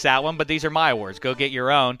else likes that one, but these are my awards. Go get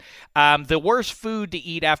your own. The worst food to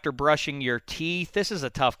eat after brushing your teeth. This is a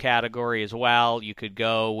tough category as well. You could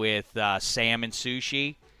go with salmon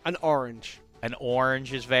sushi. An orange. An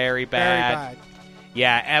orange is very Very bad. bad.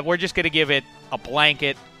 Yeah, and we're just going to give it a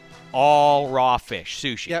blanket. All raw fish,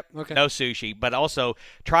 sushi. Yep, okay. No sushi, but also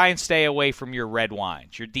try and stay away from your red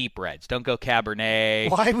wines, your deep reds. Don't go Cabernet.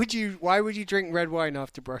 Why would you drink red wine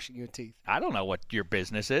after brushing your teeth? I don't know what your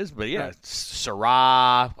business is, but yeah,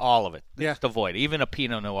 Syrah, all of it. Yeah. Just avoid it. Even a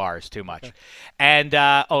Pinot Noir is too much. Okay. And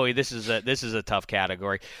this is a tough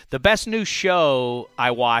category. The best new show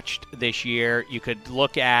I watched this year. You could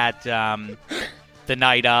look at The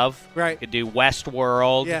Night Of. Right. You could do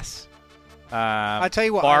Westworld. Yes. I tell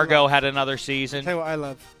you what, Fargo had another season. I tell you what I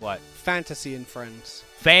love. What? Fantasy and Friends.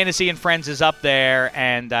 Fantasy and Friends is up there,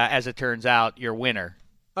 and as it turns out, your winner.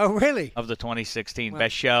 Oh, really? Of the 2016 Well,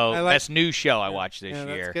 best show, I like- best new show I watched this Yeah,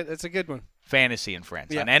 year. that's good. That's a good one. Fantasy and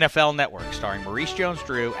Friends Yeah. on NFL Network, starring Maurice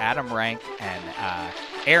Jones-Drew, Adam Rank, and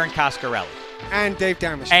Aaron Coscarelli. And Dave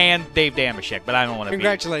Dameshek. And Dave Dameshek, but I don't want to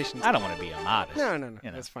Congratulations. I don't want to be immodest.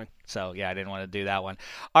 No. That's fine. So, yeah, I didn't want to do that one.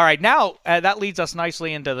 All right, now that leads us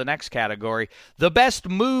nicely into the next category. The best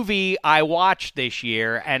movie I watched this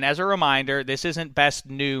year, and as a reminder, this isn't best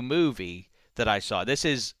new movie that I saw. This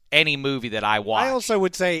is any movie that I watched. I also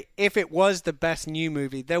would say if it was the best new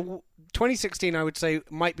movie, 2016 I would say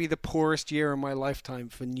might be the poorest year in my lifetime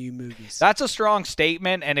for new movies. That's a strong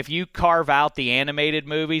statement, and if you carve out the animated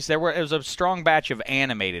movies, it was a strong batch of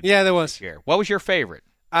animated Yeah, there movies was. this year. What was your favorite?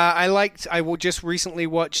 I just recently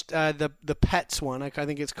watched the Pets one. I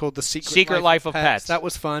think it's called The Secret Life of Pets. That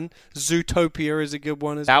was fun. Zootopia is a good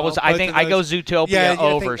one as well. I think I go Zootopia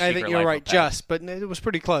over Secret Life of Pets. I think you're right, but it was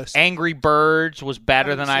pretty close. Angry Birds was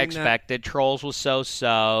better than I expected. Trolls was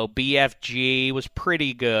so-so. BFG was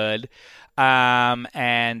pretty good.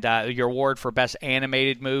 And your award for Best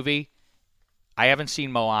Animated Movie, I haven't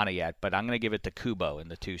seen Moana yet, but I'm going to give it to Kubo and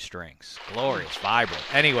the Two Strings. Glorious, vibrant.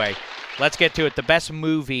 Anyway, let's get to it. The best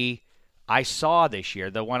movie I saw this year,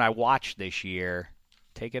 the one I watched this year.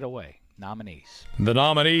 Take it away. Nominees. The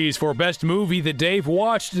nominees for Best Movie that Dave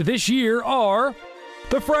watched this year are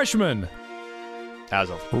The Freshman. That was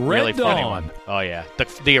a really funny one. Oh, yeah.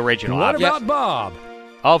 The original. What About Bob?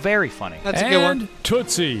 Oh, very funny. That's a good one.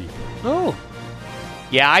 Tootsie. Oh.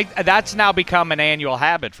 Yeah, that's now become an annual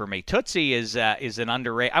habit for me. Tootsie is an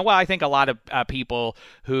underrated. Well, I think a lot of people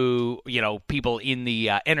who, people in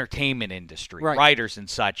the entertainment industry, writers and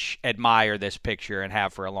such, admire this picture and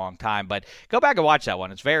have for a long time. But go back and watch that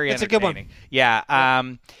one. It's very entertaining. It's a good one.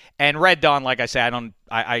 Yeah. And Red Dawn, like I said,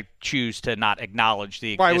 I choose to not acknowledge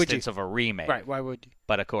the existence of a remake. Right. Why would you?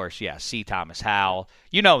 But of course, yeah. C. Thomas Howell.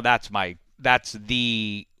 That's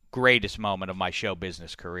the greatest moment of my show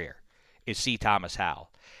business career. Is C. Thomas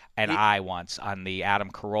Howell. And I once, on the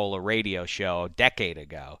Adam Carolla radio show a decade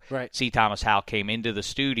ago, C. Thomas Howell came into the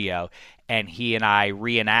studio, and he and I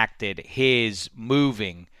reenacted his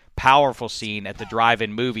moving, powerful scene at the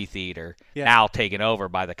drive-in movie theater, now taken over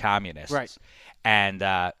by the communists. Right. And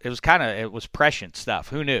it was prescient stuff.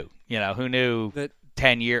 Who knew? Who knew that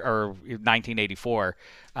 1984,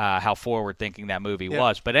 how forward-thinking that movie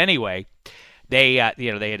was. But anyway, they had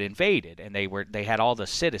invaded, and they had all the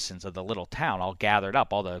citizens of the little town all gathered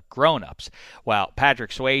up, all the grown-ups. Well,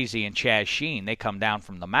 Patrick Swayze and Chaz Sheen, they come down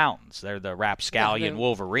from the mountains. They're the rapscallion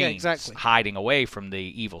Wolverines hiding away from the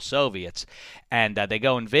evil Soviets. And they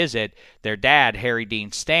go and visit their dad, Harry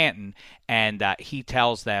Dean Stanton, and he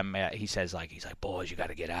tells them, he's like, boys, you got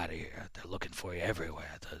to get out of here. They're looking for you everywhere.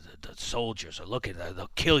 The soldiers are looking. They'll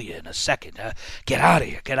kill you in a second. Get out of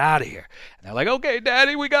here. Get out of here. And they're like, okay,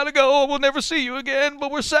 Daddy, we got to go. We'll never see you again, but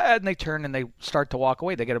we're sad. And they turn and they start to walk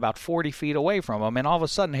away. They get about 40 feet away from them, and all of a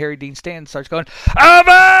sudden, Harry Dean Stanton starts going,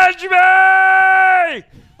 avenge me!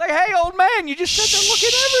 Like, hey, old man, you just sat there looking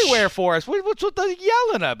everywhere for us. What's with the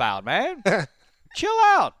yelling about, man? Chill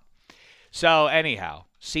out. So, anyhow,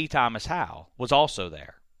 C. Thomas Howell was also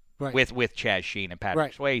there with Chaz Sheen and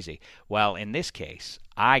Patrick Swayze. Well, in this case,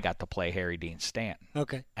 I got to play Harry Dean Stanton.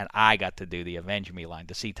 Okay. And I got to do the Avenge Me line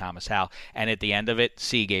to C. Thomas Howell. And at the end of it,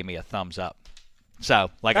 C gave me a thumbs up.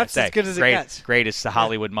 So, that's I say, as good as it gets. Greatest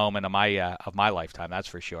Hollywood moment of my lifetime, that's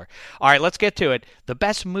for sure. All right, let's get to it. The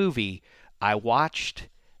best movie I watched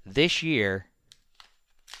this year.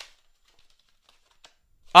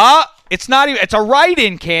 It's not even. It's a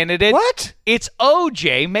write-in candidate. What? It's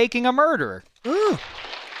O.J. Making a Murderer. Was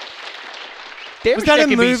that a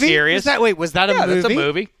movie? Was that a movie? Yeah, that's a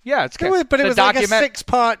movie. Yeah, it's good. But it was like a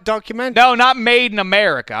 6-part documentary. No, not Made in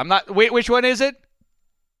America. I'm not. Wait, which one is it?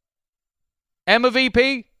 Emma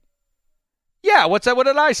VP? Yeah. What's that? What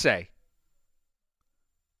did I say?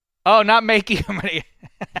 Oh, not Making a Murderer.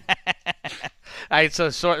 It's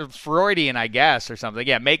a sort of Freudian, I guess, or something.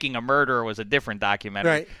 Yeah, Making a Murderer was a different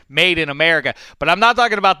documentary. Made in America. But I'm not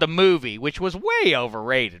talking about the movie, which was way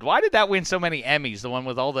overrated. Why did that win so many Emmys? The one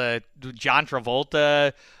with all the John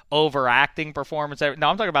Travolta overacting performance? No,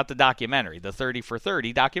 I'm talking about the documentary, the 30 for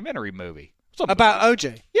 30 documentary movie. About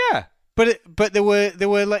OJ? Yeah. But there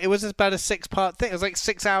were like, it was about a 6-part thing. It was like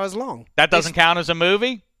 6 hours long. That doesn't count as a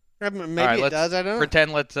movie? Maybe it does. I don't know.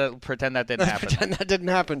 Pretend that didn't happen. Pretend that didn't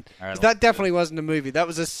happen. Right, that definitely wasn't a movie. That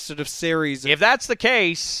was a sort of series. If that's the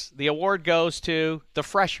case, the award goes to The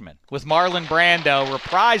Freshman, with Marlon Brando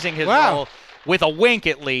reprising his role with a wink,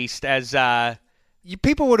 at least, as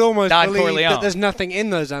people would almost Don believe Corleone. that there's nothing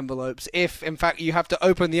in those envelopes if, in fact, you have to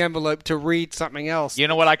open the envelope to read something else. You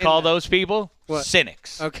know what I call those people? What?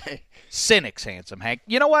 Cynics. Okay. Cynics, Handsome Hank.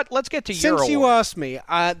 You know what? Let's get to your award. Since you asked me,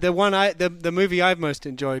 the movie I've most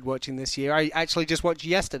enjoyed watching this year, I actually just watched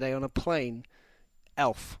yesterday on a plane.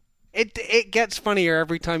 Elf. It gets funnier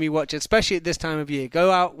every time you watch it, especially at this time of year.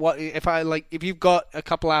 Go out. If you've got a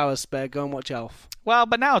couple hours spare, go and watch Elf. Well,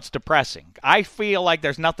 but now it's depressing. I feel like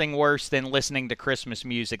there's nothing worse than listening to Christmas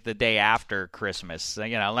music the day after Christmas.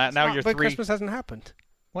 But Christmas hasn't happened.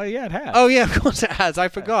 Well, yeah, it has. Oh, yeah, of course it has. I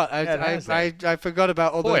forgot. I forgot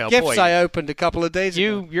about all the gifts I opened a couple of days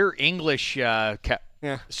ago. Your English, calendar.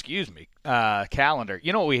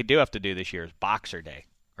 You know what we do have to do this year is Boxer Day.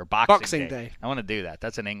 Or Boxing Day. I want to do that.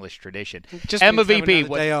 That's an English tradition. Emma VP,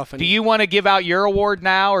 do you want to give out your award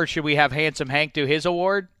now, or should we have Handsome Hank do his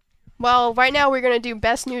award? Well, right now we're going to do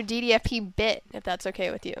best new DDFP bit, if that's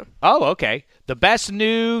okay with you. Oh, okay. The best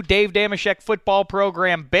new Dave Dameshek football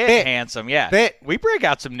program bit. Handsome. Yeah. Bit. We break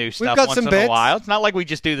out some new stuff got once some in bits. a while. It's not like we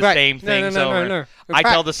just do the same things over. No. I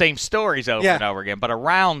tell the same stories over Yeah. and over again, but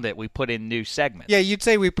around it we put in new segments. Yeah, you'd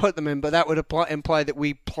say we put them in, but that would imply that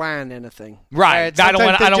we plan anything. Right. I don't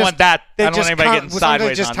want that. I don't want anybody getting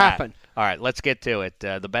sideways just on happen. that. All right, let's get to it.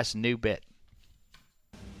 The best new bit.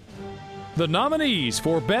 The nominees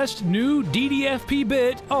for Best New DDFP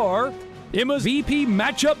Bit are Emma's VP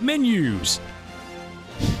Matchup Menus.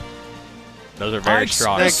 Those are very Ike's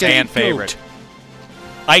strong. Scapegoat. Fan favorite.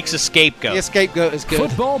 Ike's a scapegoat. The scapegoat is good.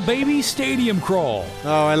 Football Baby Stadium Crawl.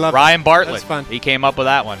 Oh, I love Ryan Bartlett. That's fun. He came up with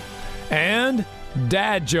that one. And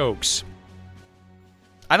Dad Jokes.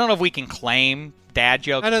 I don't know if we can claim dad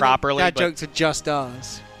jokes I don't properly. think dad but jokes are just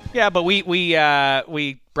ours. Yeah, but we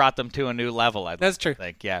brought them to a new level. That's true.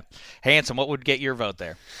 Think, yeah. Handsome, what would get your vote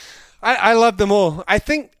there? I love them all. I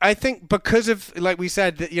think because of, like we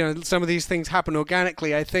said, that some of these things happen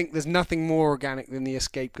organically. I think there's nothing more organic than the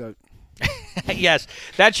scapegoat. Yes,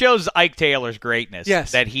 that shows Ike Taylor's greatness.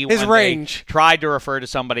 Yes, that he his one range. day tried to refer to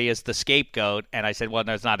somebody as the scapegoat, and I said, "Well,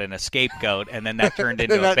 there's not an scapegoat," and then that turned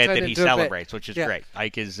into a bit that he celebrates, which is great.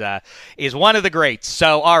 Ike is one of the greats.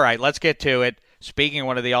 So, all right, let's get to it. Speaking of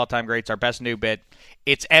one of the all-time greats, our best new bit,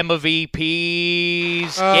 it's Emma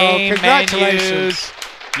VP's game congratulations. menus.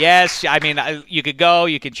 Yes, I mean, you could go,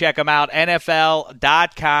 you can check them out,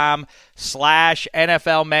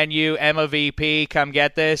 NFL.com/NFL menu, Emma VP. Come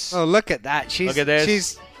get this. Oh, look at that. Look at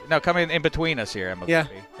this. No, come in between us here, Emma VP.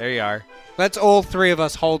 There you are. Let's all three of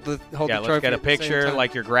us hold the trophy. Let's get a at the same picture time.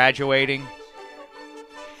 like you're graduating.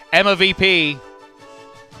 Emma VP.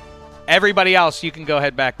 Everybody else, you can go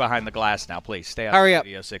head back behind the glass now, please. Stay out Hurry of up.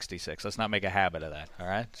 Studio 66. Let's not make a habit of that, all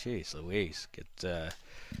right? Jeez Louise.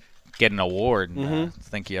 Get an award and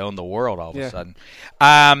think you own the world all of a sudden.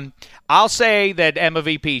 I'll say that Emma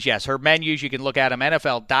VP's, yes, her menus, you can look at them,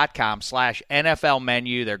 NFL.com/NFL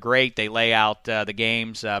menu. They're great. They lay out the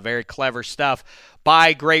games. Very clever stuff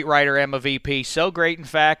by great writer Emma VP. So great, in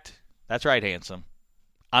fact. That's right, Handsome.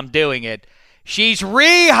 I'm doing it. She's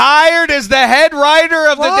rehired as the head writer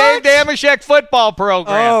of the Dave Dameshek football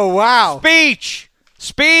program. Oh, wow.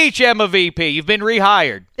 Speech, Emma VP. You've been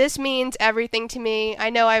rehired. This means everything to me.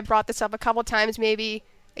 I know I've brought this up a couple times, maybe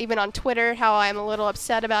even on Twitter, how I'm a little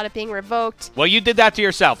upset about it being revoked. Well, you did that to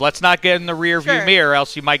yourself. Let's not get in the rearview mirror,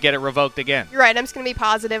 else you might get it revoked again. You're right. I'm just going to be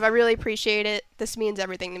positive. I really appreciate it. This means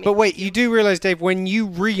everything to me. But wait, you do realize, Dave, when you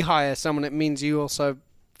rehire someone, it means you also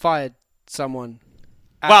fired someone.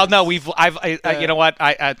 Well, no, you know what?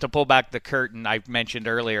 To pull back the curtain, I mentioned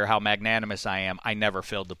earlier how magnanimous I am. I never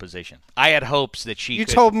filled the position. I had hopes that she. You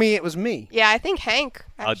told me it was me. Yeah, I think Hank.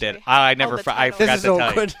 Oh, did I never? I forgot to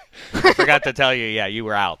tell you. I forgot to tell you. Yeah, you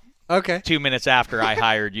were out. Okay. 2 minutes after I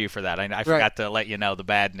hired you for that, I forgot to let you know the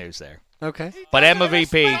bad news there. Okay. But Emma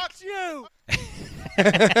VP.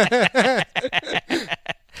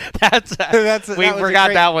 We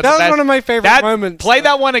forgot that one. That was one of my favorite moments. Play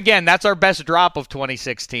that one again. That's our best drop of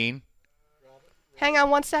 2016. Hang on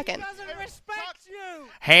 1 second.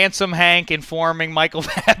 Handsome Hank informing Michael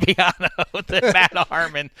Fabiano that Matt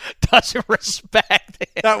Harmon doesn't respect him.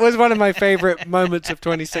 That was one of my favorite moments of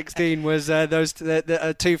 2016. Was those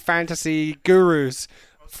two fantasy gurus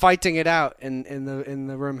fighting it out in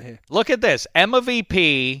the room here. Look at this. Emma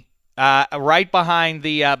VP, right behind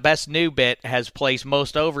the best new bit, has placed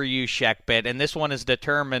most overused Sheck bit, and this one is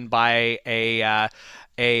determined by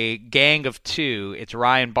a gang of two. It's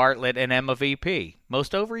Ryan Bartlett and Emma VP.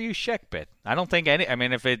 Most overused Sheck bit. I don't think any. I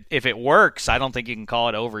mean, if it works, I don't think you can call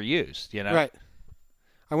it overused. You know. Right.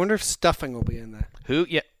 I wonder if stuffing will be in there. Who?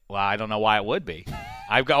 Yeah. Well, I don't know why it would be.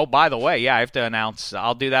 Oh, by the way, I have to announce.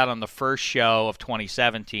 I'll do that on the first show of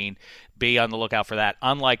 2017. Be on the lookout for that.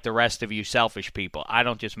 Unlike the rest of you selfish people, I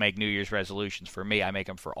don't just make New Year's resolutions for me. I make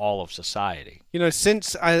them for all of society. You know,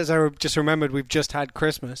 since, as I just remembered, we've just had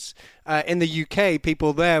Christmas, in the UK,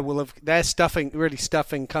 people there will have, their stuffing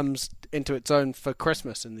comes into its own for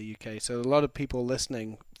Christmas in the UK. So a lot of people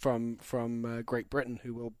listening from Great Britain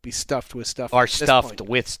who will be stuffed with stuffing. Are stuffed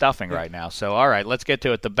with stuffing right now. So, all right, let's get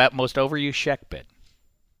to it. The most overused Sheck bit.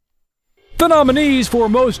 The nominees for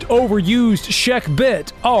most overused Sheck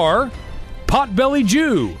bit are Potbelly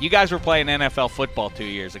Jew. You guys were playing NFL football 2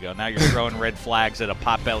 years ago. Now you're throwing red flags at a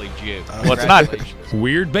Potbelly Jew. Well, it's not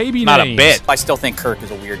weird baby not names. A bit. I still think Kirk is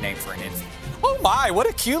a weird name for an infant. Oh my, what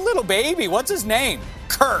a cute little baby. What's his name?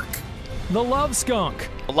 Kirk. The Love Skunk.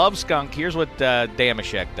 The Love Skunk, here's what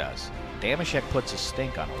Dameshek does. Dameshek puts a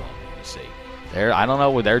stink on a woman, you see. I don't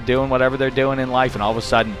know, they're doing whatever they're doing in life, and all of a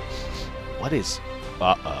sudden, what is...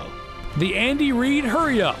 Uh-oh. The Andy Reid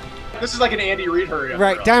Hurry Up. This is like an Andy Reid hurry up.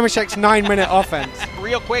 Right, Damashek's 9-minute offense.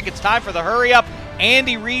 Real quick, it's time for the hurry up,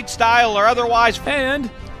 Andy Reid style or otherwise. And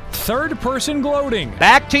third-person gloating.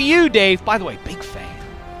 Back to you, Dave. By the way, big fan.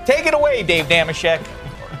 Take it away, Dave Damashek.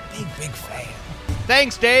 Big fan.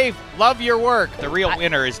 Thanks, Dave. Love your work. The real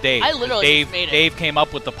winner is Dave. I literally Dave, just made it. Dave came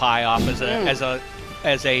up with the pie off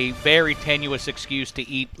as a very tenuous excuse to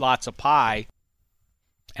eat lots of pie,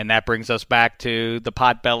 and that brings us back to the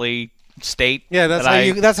potbelly state. Yeah,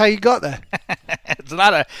 that's how you got there. It's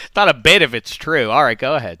not a bit if it's true. All right,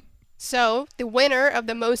 go ahead. So the winner of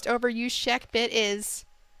the most overused Sheck bit is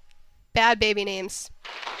bad baby names.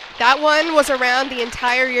 That one was around the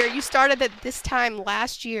entire year. You started it this time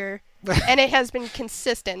last year, and it has been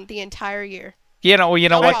consistent the entire year. You know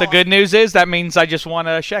what the good news is? That means I just won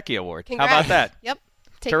a Shecky Award. Congrats. How about that? Yep.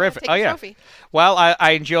 Terrific. Take the trophy. Well,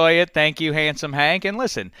 I enjoy it. Thank you, Handsome Hank. And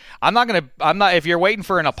listen, I'm not. If you're waiting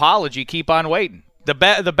for an apology, keep on waiting. The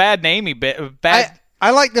bad namey bit. Bad. I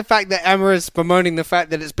like the fact that Emma is bemoaning the fact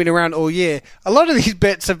that it's been around all year. A lot of these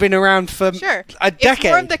bits have been around for a decade. It's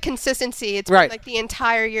more of the consistency. It's right. been like the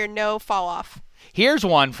entire year, no fall off. Here's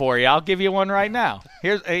one for you. I'll give you one right now.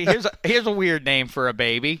 Here's a weird name for a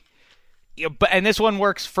baby, and this one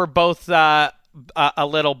works for both a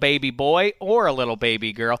little baby boy or a little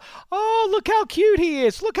baby girl. Oh, look how cute he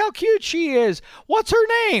is! Look how cute she is! What's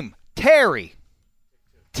her name? Terry.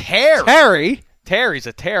 Terry. Terry's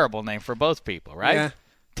a terrible name for both people, right? Yeah.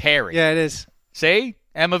 Terry. Yeah, it is. See?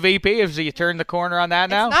 Emma VP, have you turned the corner on that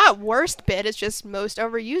now? It's not worst bit, it's just most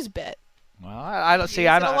overused bit. Well, I don't see.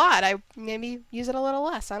 I use it a lot. I maybe use it a little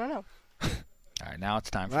less. I don't know. All right, now it's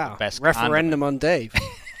time for the best referendum on Dave.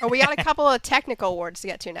 Oh, we got a couple of technical awards to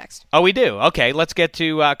get to next. Oh, we do? Okay, let's get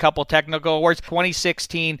to a couple technical awards.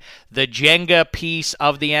 2016, the Jenga piece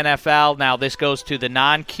of the NFL. Now, this goes to the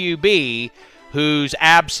non-QB whose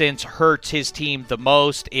absence hurts his team the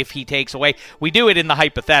most if he takes away. We do it in the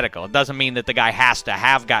hypothetical. It doesn't mean that the guy has to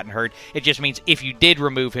have gotten hurt. It just means if you did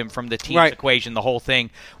remove him from the team's equation, the whole thing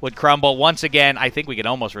would crumble. Once again, I think we can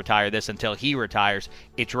almost retire this until he retires.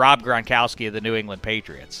 It's Rob Gronkowski of the New England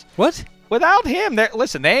Patriots. What? Without him,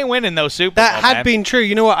 listen, they ain't winning those Super Bowls. That had been true.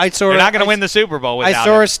 You know what? They're not going to win the Super Bowl without him. I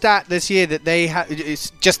saw a stat this year that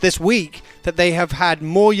it's just this week that they have had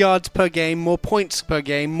more yards per game, more points per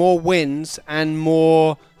game, more wins, and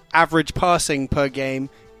more average passing per game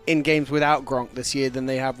in games without Gronk this year than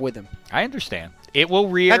they have with him. I understand. It will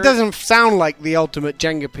rear. That doesn't sound like the ultimate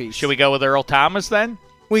Jenga piece. Should we go with Earl Thomas then?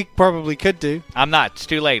 We probably could do. I'm not. It's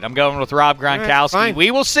too late. I'm going with Rob Gronkowski. Right,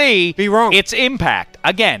 we will see. Be wrong. Its impact.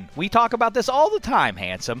 Again, we talk about this all the time,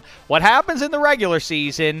 Handsome. What happens in the regular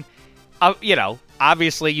season,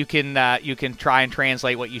 obviously you can try and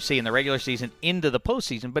translate what you see in the regular season into the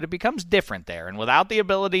postseason, but it becomes different there. And without the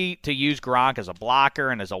ability to use Gronk as a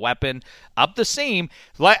blocker and as a weapon up the seam,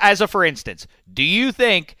 for instance, do you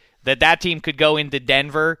think that team could go into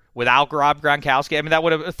Denver without Rob Gronkowski? I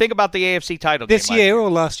mean, think about the AFC title game this year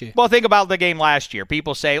or last year. Well, think about the game last year.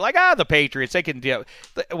 People say the Patriots, they can do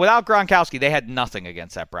without Gronkowski. They had nothing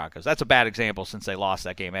against that Broncos. That's a bad example since they lost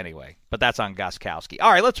that game anyway. But that's on Gostkowski.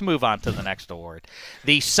 All right, let's move on to the next award,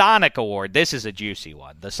 the Sonic Award. This is a juicy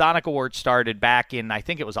one. The Sonic Award started back in I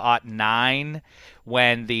think it was '09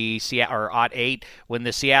 when '08 when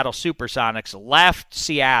the Seattle Supersonics left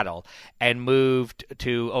Seattle and moved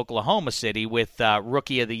to Oklahoma City with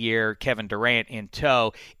Rookie of the Year Kevin Durant in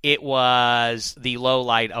tow. It was the low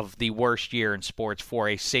light of the worst year in sports for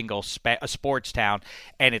a single sports town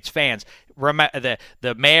and its fans.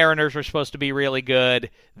 The Mariners were supposed to be really good.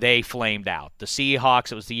 They flamed out. The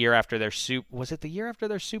Seahawks, it was the year after their was it the year after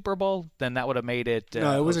their Super Bowl? Then that would have made it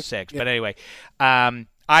no, it was 6. Yeah. But anyway,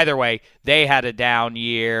 either way, they had a down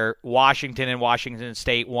year. Washington and Washington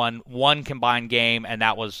State won one combined game, and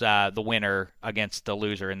that was the winner against the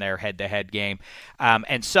loser in their head-to-head game,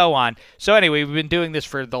 and so on. So anyway, we've been doing this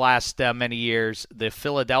for the last many years. The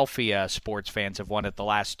Philadelphia sports fans have won it the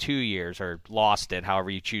last 2 years, or lost it, however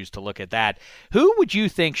you choose to look at that. Who would you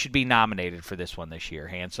think should be nominated for this one this year,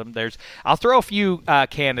 Handsome? I'll throw a few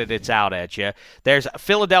candidates out at you. There's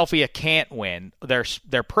Philadelphia can't win.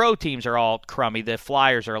 Their pro teams are all crummy. The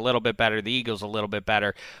Flyers are a little bit better. The Eagles a little bit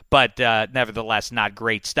better, but nevertheless not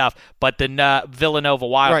great stuff. But the Villanova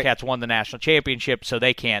Wildcats won the national championship, so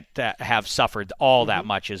they can't have suffered all that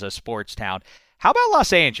much as a sports town. How about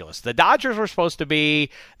Los Angeles? The Dodgers were supposed to be,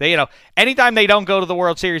 anytime they don't go to the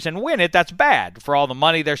World Series and win it, that's bad for all the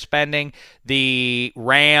money they're spending. The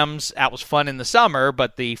Rams, that was fun in the summer,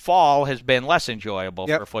 but the fall has been less enjoyable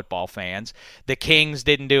for football fans. The Kings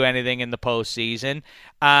didn't do anything in the postseason.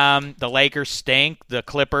 The Lakers stink. The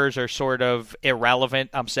Clippers are sort of irrelevant,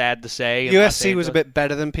 I'm sad to say. USC was a bit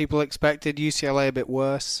better than people expected. UCLA a bit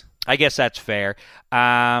worse. I guess that's fair. You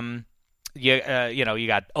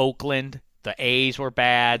got Oakland. The A's were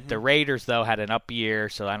bad. The Raiders, though, had an up year,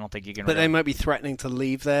 so I don't think you can. But they might be threatening to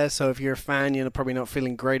leave there, so if you're a fan, you're probably not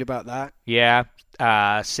feeling great about that. Yeah.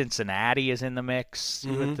 Cincinnati is in the mix,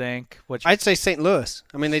 you would think. I'd say St. Louis.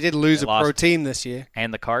 I mean, they did lose a pro team this year.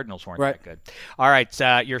 And the Cardinals weren't that good. All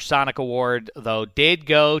right, your Sonic Award, though, did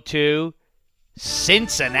go to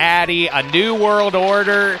Cincinnati, a new world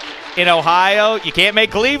order in Ohio. You can't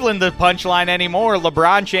make Cleveland the punchline anymore.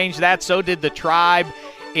 LeBron changed that. So did the Tribe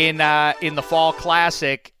in the Fall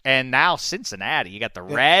Classic. And now Cincinnati. You got the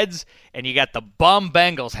Reds and you got the bum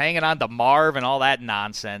Bengals hanging on to Marv and all that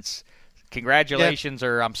nonsense. Congratulations,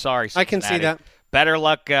 or I'm sorry, Cincinnati. I can see that. Better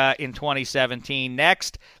luck in 2017.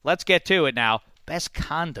 Next, let's get to it now. Best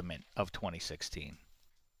condiment of 2016.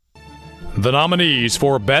 The nominees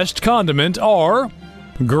for Best Condiment are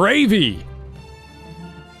gravy,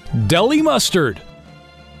 deli mustard,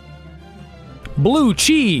 blue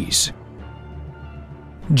cheese,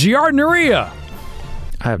 giardiniera.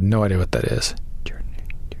 I have no idea what that is.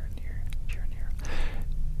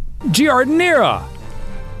 Giardiniera.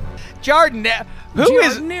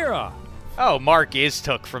 Giardiniera. Oh, Mark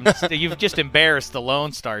took from the you've just embarrassed the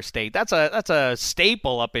Lone Star State. That's a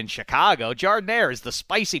staple up in Chicago. Giardiniera is the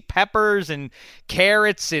spicy peppers and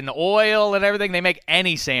carrots and oil and everything. They make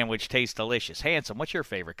any sandwich taste delicious. Handsome, what's your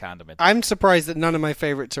favorite condiment? I'm surprised that none of my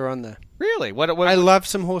favorites are on there. Really? What I love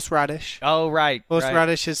some horseradish. Oh, right.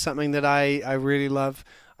 Horseradish is something that I really love.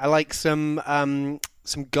 I like some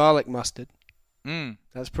garlic mustard.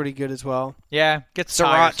 That's pretty good as well. Yeah, gets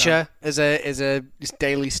sriracha is a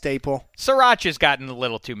daily staple. Sriracha's gotten a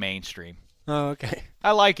little too mainstream. Oh, okay.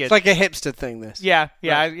 I like it. It's like a hipster thing. This. Yeah,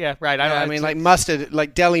 right. I mean, like mustard,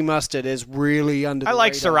 like deli mustard is really under. I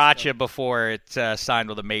like sriracha before it signed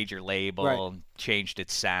with a major label and changed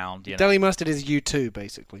its sound. Deli mustard is U2,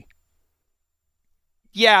 basically.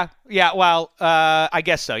 Yeah. Well, I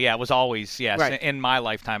guess so. Yeah, it was always in my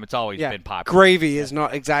lifetime. It's always been popular. Gravy is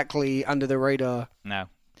not exactly under the radar. No,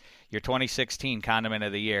 your 2016 condiment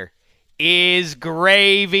of the year is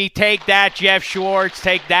gravy. Take that, Jeff Schwartz.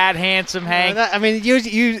 Take that, Handsome Hank.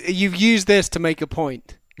 You've used this to make a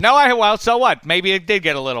point. No, well, so what? Maybe it did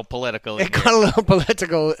get a little political. It got a little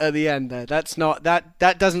political at the end there. That's not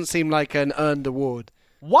that doesn't seem like an earned award.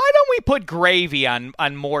 Why don't we put gravy on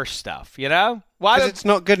more stuff, Because it's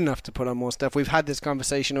not good enough to put on more stuff. We've had this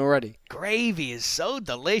conversation already. Gravy is so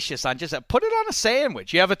delicious. Put it on a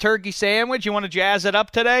sandwich. You have a turkey sandwich. You want to jazz it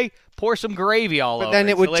up today? Pour some gravy all over. But then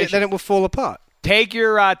it would fall apart. Take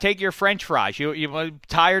your French fries. You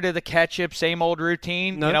tired of the ketchup? Same old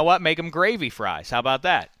routine. No. You know what? Make them gravy fries. How about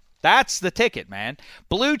that? That's the ticket, man.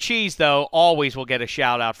 Blue cheese, though, always will get a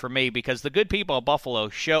shout-out for me because the good people of Buffalo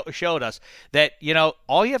showed us that,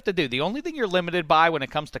 all you have to do, the only thing you're limited by when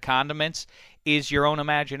it comes to condiments is your own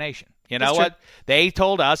imagination. You know what? They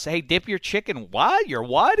told us, hey, dip your chicken. What? Your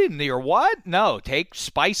what? In your what? No,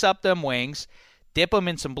 spice up them wings, dip them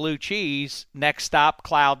in some blue cheese, next stop,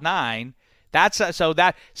 Cloud9. So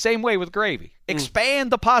that same way with gravy.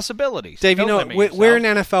 Expand the possibilities. Dave, we're an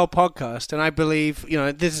NFL podcast, and I believe,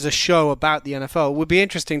 this is a show about the NFL. It would be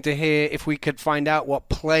interesting to hear if we could find out what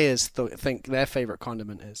players think their favorite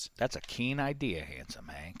condiment is. That's a keen idea, Handsome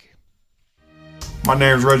Hank. My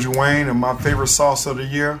name is Reggie Wayne, and my favorite sauce of the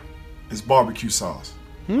year is barbecue sauce.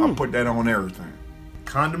 I put that on everything.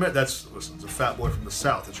 Condiment? It's a fat boy from the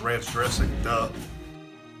South. It's ranch dressing, duh.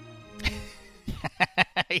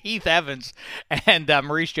 Heath Evans and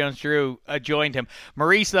Maurice Jones-Drew joined him.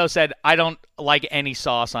 Maurice, though, said, I don't like any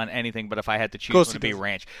sauce on anything, but if I had to choose, it would be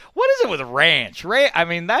ranch. What is it with ranch?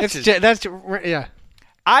 Yeah.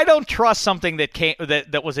 I don't trust something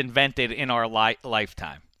that was invented in our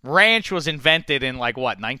lifetime. Ranch was invented in,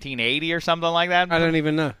 1980 or something like that? I don't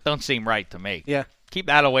even know. Don't seem right to me. Yeah. Keep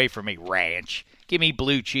that away from me, ranch. Give me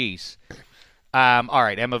blue cheese. All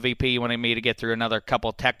right, MVP, you wanted me to get through another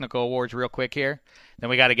couple technical awards real quick here? Then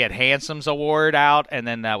we got to get Handsome's award out, and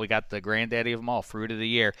then we got the granddaddy of them all, Fruit of the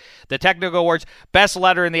Year. The technical awards, best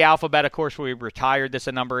letter in the alphabet. Of course, we retired this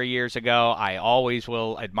a number of years ago. I always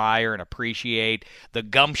will admire and appreciate the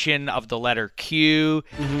gumption of the letter Q.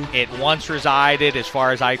 Mm-hmm. It once resided, as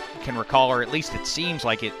far as I can recall, or at least it seems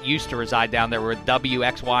like it used to reside down there with W,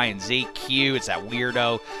 X, Y, and Z. Q, it's that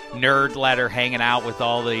weirdo nerd letter hanging out with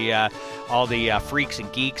all the freaks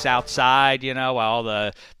and geeks outside, all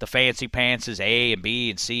the fancy pants is A and B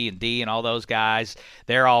and C and D and all those guys.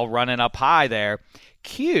 They're all running up high there.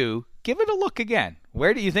 Q, give it a look again.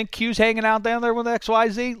 Where do you think Q's hanging out down there with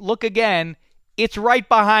XYZ? Look again. It's right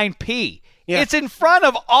behind P. Yeah. It's in front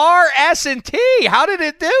of R.S.&T. How did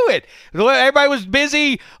it do it? Everybody was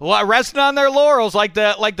busy resting on their laurels like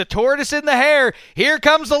the tortoise in the hare. Here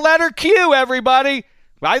comes the letter Q, everybody.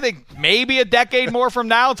 I think maybe a decade more from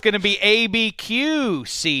now, it's going to be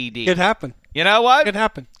ABQCD. Could happen. You know what? Could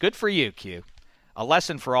happen. Good for you, Q. A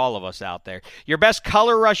lesson for all of us out there. Your best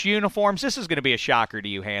Color Rush uniforms. This is going to be a shocker to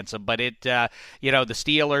you, Handsome, but the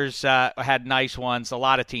Steelers had nice ones. A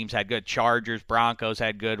lot of teams had good. Chargers, Broncos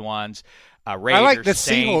had good ones. Raiders, I like the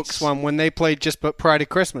Saints. Seahawks one when they played just prior to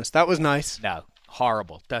Christmas. That was nice. No,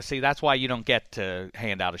 horrible. See, that's why you don't get to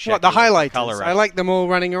hand out a check. What, the highlights? Color Rush. I like them all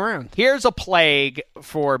running around. Here's a plague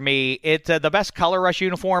for me. It's the best Color Rush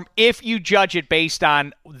uniform, if you judge it based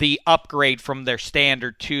on the upgrade from their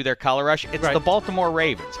standard to their Color Rush, it's the Baltimore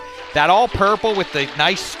Ravens. That all purple with the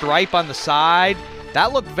nice stripe on the side,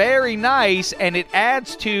 that looked very nice, and it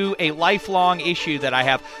adds to a lifelong issue that I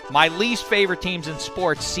have. My least favorite teams in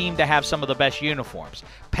sports seem to have some of the best uniforms.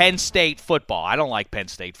 Penn State football. I don't like Penn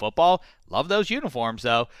State football. Love those uniforms,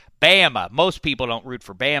 though. Bama. Most people don't root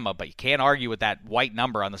for Bama, but you can't argue with that white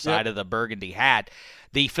number on the side of the burgundy hat.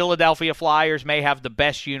 The Philadelphia Flyers may have the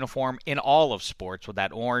best uniform in all of sports with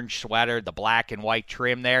that orange sweater, the black and white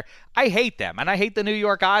trim there. I hate them, and I hate the New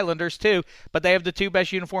York Islanders too, but they have the two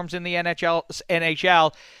best uniforms in the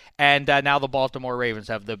NHL. And now the Baltimore Ravens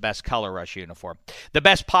have the best Color Rush uniform. The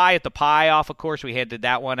best pie at the Pie Off, of course, we handed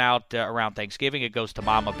that one out around Thanksgiving. It goes to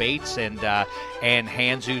Mama Bates and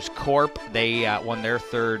Hanzus Corp. They won their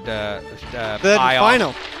third pie final.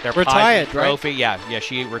 Off. Their Retired, pie trophy. Right? Yeah,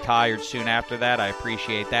 she retired soon after that. I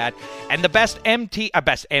appreciate that. And the best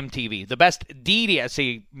MTV, the best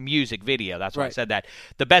DDFP music video. That's why I said that.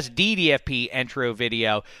 The best DDFP intro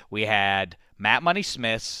video. We had Matt Money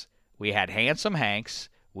Smith's. We had Handsome Hanks.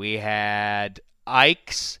 We had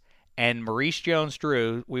Ike's and Maurice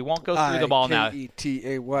Jones-Drew. We won't go through them all now.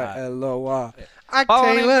 IkeTaylor. Ike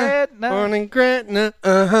Taylor. Born in Gretna.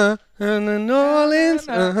 In New Orleans.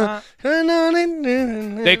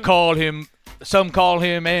 They called him. Some call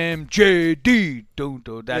him MJD.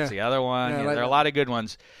 That's the other one. Yeah, there are a lot of good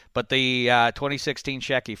ones. But the 2016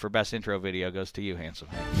 Shecky for best intro video goes to you, Handsome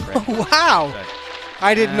Hank. Wow.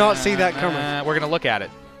 I did not see that coming. We're going to look at it.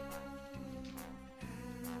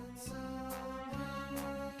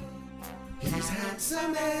 He's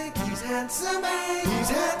handsome, Hank. He's handsome, Hank. He's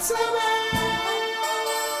handsome, Hank.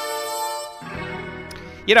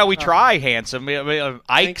 You know, we try Handsome.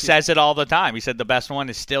 Ike says it all the time. He said the best one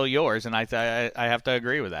is still yours, and I have to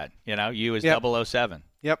agree with that. You know, you is 007.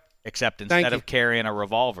 Yep. Except instead of carrying a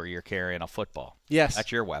revolver, you're carrying a football. Yes.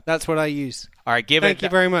 That's your weapon. That's what I use. All right, Thank you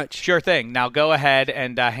very much. Sure thing. Now go ahead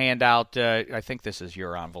and hand out, I think this is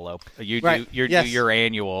your envelope. You do your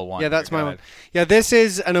annual one. Yeah, that's my one. Yeah, this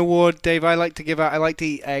is an award, Dave, I like to give out. I like to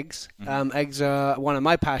eat eggs. Eggs are one of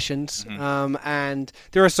my passions. And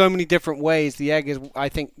there are so many different ways. The egg is, I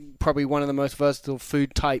think, probably one of the most versatile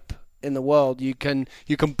food type in the world. You can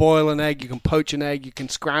boil an egg. You can poach an egg. You can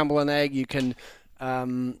scramble an egg. You can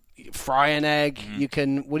fry an egg. You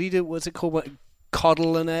can, what do you do? What's it called?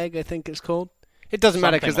 Coddle an egg, I think it's called. It doesn't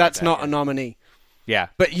matter because that's not a nominee. Yeah.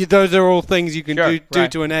 But those are all things you can do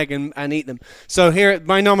to an egg and eat them. So here are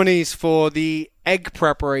my nominees for the egg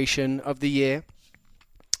preparation of the year.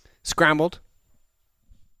 Scrambled,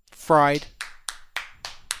 fried,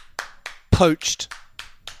 poached,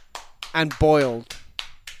 and boiled.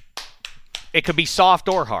 It could be soft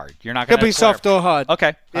or hard. You're not going to. Could be soft or hard.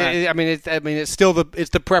 Okay. Right. I mean, it's still the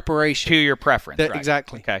preparation to your preference. Right.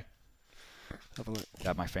 Exactly. Okay.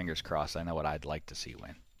 Got my fingers crossed. I know what I'd like to see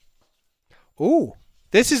win. Ooh,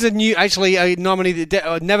 this is a nominee that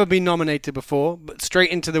had never been nominated before, but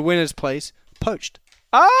straight into the winner's place. Poached.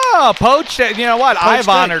 Oh, poached. You know what? I've egg.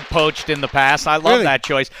 honored poached in the past. I love that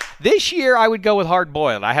choice. This year, I would go with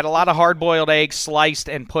hard-boiled. I had a lot of hard-boiled eggs sliced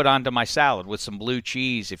and put onto my salad with some blue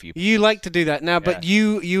cheese. You like to do that now, but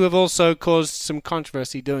you have also caused some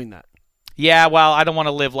controversy doing that. Yeah, well, I don't want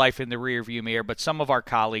to live life in the rearview mirror, but some of our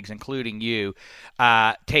colleagues, including you,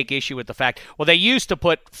 take issue with the fact, well, they used to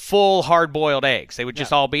put full hard-boiled eggs. They would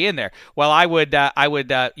just all be in there. Well, I would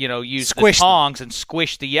use the tongs and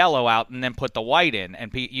squish the yellow out and then put the white in.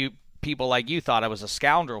 And people like you thought I was a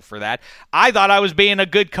scoundrel for that. I thought I was being a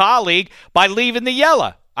good colleague by leaving the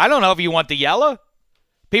yellow. I don't know if you want the yellow.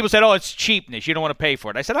 People said, "Oh, it's cheapness. You don't want to pay for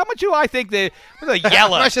it." I said, "How much do I think the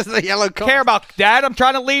yellow? How much does the yellow cost? Care about that? I'm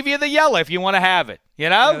trying to leave you the yellow if you want to have it. You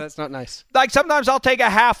know? Yeah, that's not nice. Like sometimes I'll take a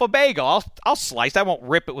half a bagel. I'll slice. I won't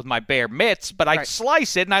rip it with my bare mitts, but I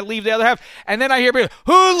slice it and I leave the other half. And then I hear people,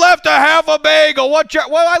 "Who left a half a bagel? Well,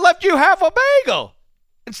 I left you half a bagel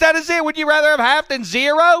instead of zero. Would you rather have half than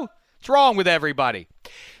zero? What's wrong with everybody?"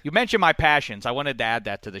 You mentioned my passions. I wanted to add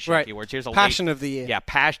that to the Shecky Awards. Here's a Passion of the year. Yeah,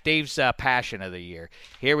 Dave's passion of the year.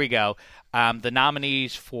 Here we go. The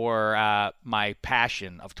nominees for my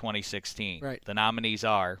passion of 2016. Right. The nominees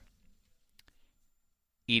are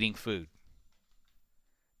eating food,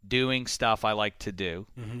 doing stuff I like to do,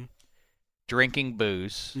 drinking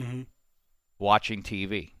booze, watching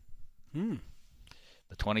TV.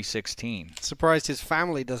 The 2016. Surprised his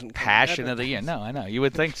family doesn't. Passion of the year. No, I know. You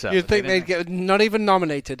would think so. You'd think they'd get not even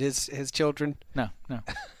nominated. His children. No.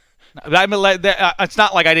 I mean, it's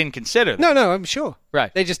not like I didn't consider them. No, I'm sure.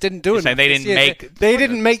 Right. They just didn't do it. They didn't make. They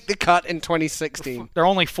didn't make the cut in 2016. There are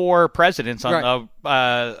only 4 presidents on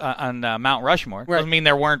Mount Rushmore. Right. Doesn't mean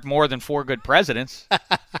there weren't more than 4 good presidents.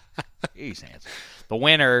 Jeez, Hans. The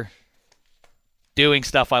winner. Doing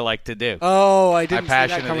stuff I like to do. Oh, I didn't see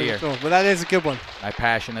passion that coming of at the year. all. But that is a good one. My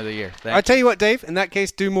passion of the year. I'll tell you what, Dave. In that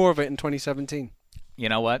case, do more of it in 2017. You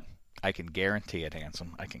know what? I can guarantee it,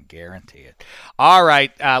 Handsome. I can guarantee it. All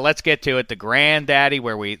right, let's get to it. The Granddaddy,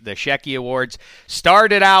 where the Shecky Awards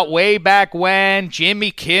started out way back when. Jimmy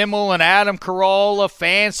Kimmel and Adam Carolla,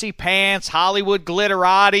 Fancy Pants, Hollywood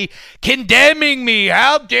Glitterati, condemning me.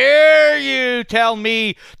 How dare you tell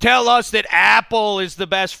us that apple is the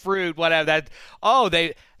best fruit? Whatever that. Oh,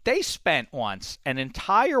 they spent once an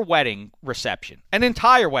entire wedding reception.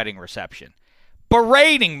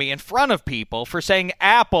 Berating me in front of people for saying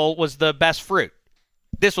apple was the best fruit.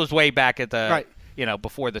 This was way back at the,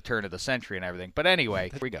 before the turn of the century and everything. But anyway,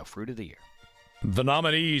 here we go. Fruit of the year. The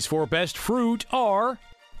nominees for best fruit are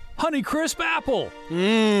Honeycrisp apple,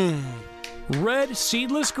 red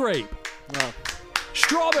seedless grape,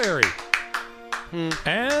 strawberry,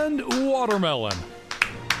 and watermelon.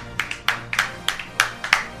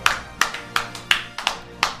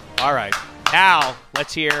 All right. Now,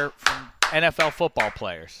 let's hear from NFL football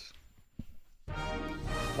players.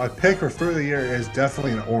 My pick for fruit of the year is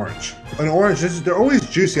definitely an orange. An orange, they're always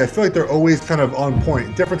juicy. I feel like they're always kind of on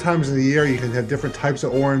point. Different times of the year, you can have different types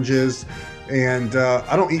of oranges. And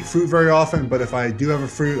I don't eat fruit very often, but if I do have a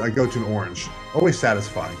fruit, I go to an orange. Always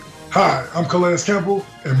satisfying. Hi, I'm Calais Campbell,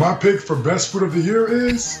 and my pick for best fruit of the year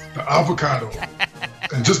is the avocado.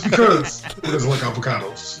 And just because it doesn't like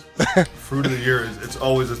avocados. Fruit of the year, it's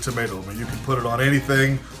always a tomato. I mean, you can put it on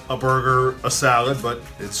anything, a burger, a salad, but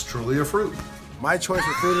it's truly a fruit. My choice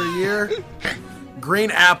for fruit of the year,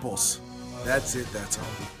 green apples. That's it, that's all.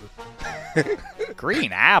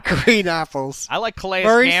 Green apples? Green apples. I like Calais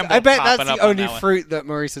Maurice, Campbell. I bet that's popping the up on only that one. fruit that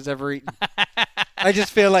Maurice has ever eaten. I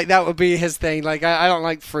just feel like that would be his thing. Like, I don't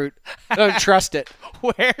like fruit. I don't trust it.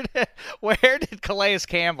 Where did Calais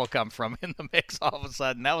Campbell come from in the mix all of a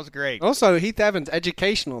sudden? That was great. Also, Heath Evans,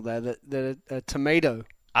 educational there, the tomato.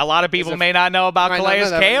 A lot of people may not know about Calais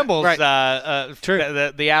Campbell's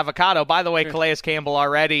True. The avocado. By the way, Calais Campbell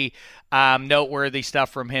already noteworthy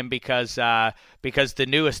stuff from him because the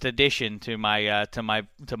newest addition to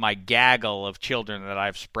my gaggle of children that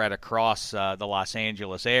I've spread across the Los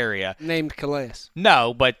Angeles area. Named Calais.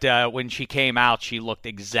 No, but when she came out, she looked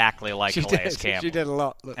exactly like Calais Campbell. She did a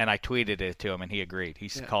lot. Look. And I tweeted it to him, and he agreed. He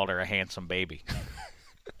called her a handsome baby,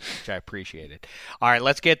 which I appreciated. All right,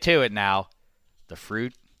 let's get to it now. The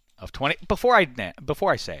fruit of 20. Before I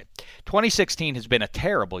say it, 2016 has been a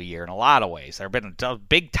terrible year in a lot of ways. There have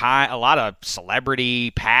been a lot of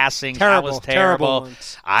celebrity passings. That was terrible.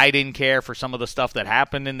 I didn't care for some of the stuff that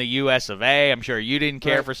happened in the U.S. of A. I'm sure you didn't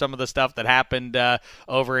care for some of the stuff that happened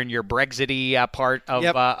over in your Brexity part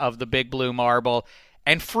of the Big Blue Marble.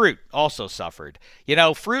 And fruit also suffered. You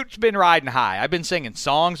know, fruit's been riding high. I've been singing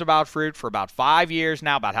songs about fruit for about 5 years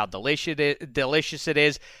now, about how delicious it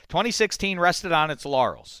is. 2016 rested on its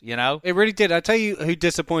laurels, you know? It really did. I tell you who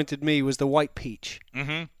disappointed me was the white peach.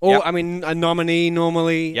 Mm-hmm. I mean, a nominee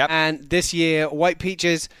normally. Yep. And this year, white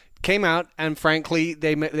peaches came out, and frankly,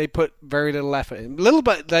 they put very little effort in. A little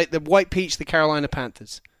bit like the white peach, the Carolina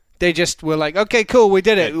Panthers. They just were like, okay, cool, we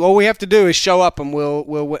did it. All we have to do is show up, and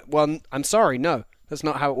we'll I'm sorry, no. That's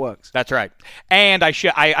not how it works. That's right. And I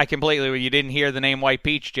completely, you didn't hear the name White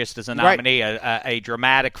Peach just as a nominee, a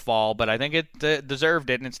dramatic fall, but I think it deserved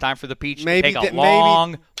it, and it's time for the peach to take a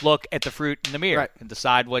long look at the fruit in the mirror and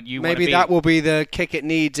decide what you want to be. Maybe that will be the kick it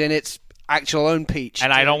needs in its actual own peach.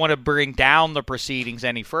 And I don't want to bring down the proceedings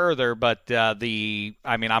any further, but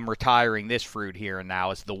I'm retiring this fruit here and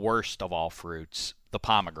now as the worst of all fruits, the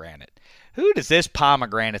pomegranate. Who does this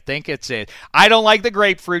pomegranate think it's it? I don't like the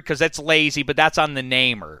grapefruit because it's lazy, but that's on the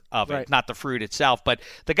namer of it, not the fruit itself. But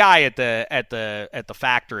the guy at the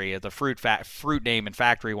factory, at the fruit name and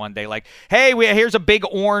factory one day, like, hey, here's a big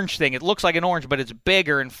orange thing. It looks like an orange, but it's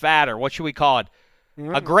bigger and fatter. What should we call it?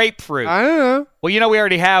 A grapefruit. I don't know. Well, we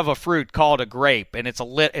already have a fruit called a grape, and it's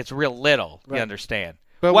real little. You understand?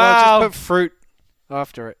 But well, just put fruit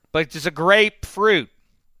after it. But it's a grapefruit.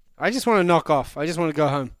 I just want to knock off. I just want to go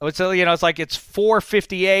home. So, it's like it's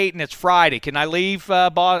 4:58 and it's Friday. Can I leave? All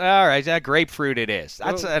right, that grapefruit it is.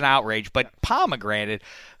 That's an outrage. But pomegranate,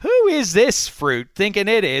 who is this fruit thinking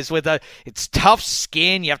it is? It's tough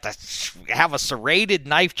skin. You have to have a serrated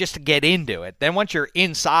knife just to get into it. Then once you're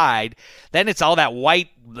inside, then it's all that white,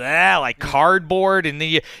 like cardboard, and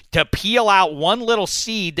then to peel out one little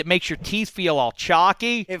seed that makes your teeth feel all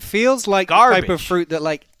chalky. It feels like garbage. the type of fruit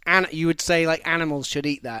that you would say animals should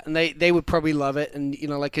eat that, and they would probably love it. And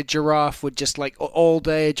like a giraffe would just all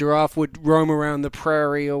day. A giraffe would roam around the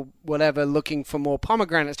prairie or whatever looking for more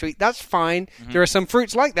pomegranates to eat. That's fine. Mm-hmm. There are some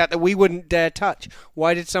fruits like that we wouldn't dare touch.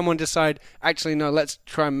 Why did someone decide? Actually, no. Let's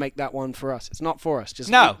try and make that one for us. It's not for us. Just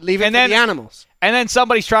leave it to the animals. And then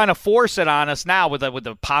somebody's trying to force it on us now with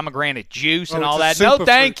the pomegranate juice and all that. No,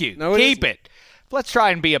 thank you. No, keep it. Let's try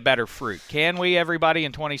and be a better fruit. Can we, everybody,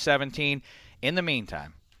 in 2017? In the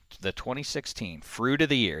meantime, the 2016 Fruit of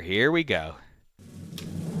the Year. Here we go.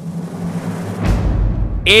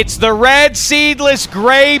 It's the red seedless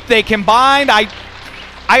grape. They combined.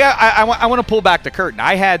 I want to pull back the curtain.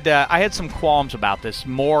 I had some qualms about this,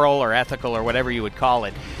 moral or ethical or whatever you would call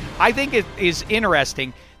it. I think it is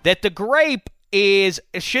interesting that the grape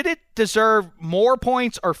should it deserve more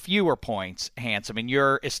points or fewer points, Handsome, in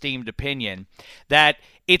your esteemed opinion, that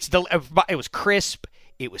it was crisp,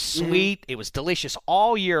 it was sweet, it was delicious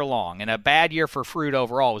all year long, and a bad year for fruit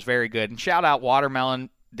overall was very good. And shout out Watermelon,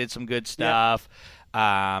 did some good stuff.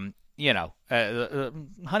 Honey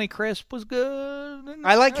Crisp was good.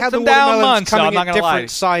 I like how the watermelon's coming in different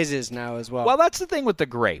sizes now as well. Well, that's the thing with the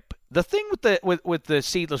grape. The thing with the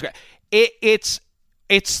seedless grape,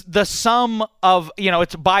 it's the sum of,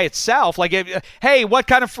 it's by itself. Like, hey, what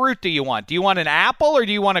kind of fruit do you want? Do you want an apple or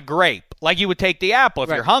do you want a grape? Like, you would take the apple if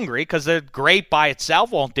you're hungry, because the grape by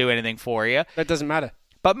itself won't do anything for you. That doesn't matter.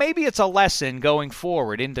 But maybe it's a lesson going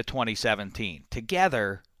forward into 2017.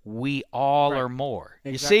 Together, we all are more.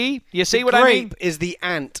 Exactly. You see what I mean? Grape is the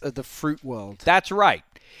ant of the fruit world. That's right.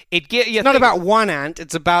 It's not about one ant.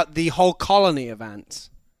 It's about the whole colony of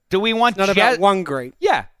ants. Do we want not about one grape?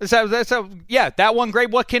 Yeah. That one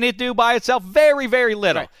grape, what can it do by itself? Very, very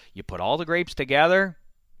little. Right. You put all the grapes together,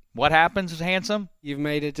 what happens, Handsome? You've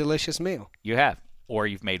made a delicious meal. You have. Or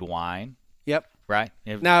you've made wine. Yep. Right?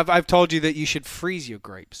 Now, I've told you that you should freeze your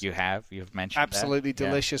grapes. You have. You've mentioned Absolutely that.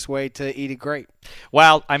 delicious way to eat a grape.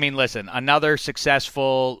 Well, I mean, listen, another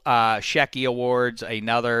successful Shecky Awards,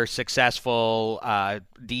 another successful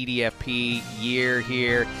DDFP year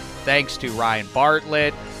here. Thanks to Ryan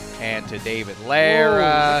Bartlett and to David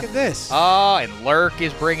Lara. Look at this. Oh, and Lurk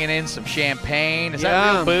is bringing in some champagne. Is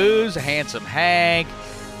that real booze? Handsome Hank.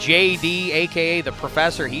 JD, a.k.a. The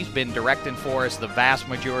Professor, he's been directing for us the vast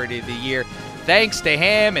majority of the year. Thanks to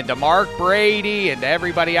him and to Mark Brady and to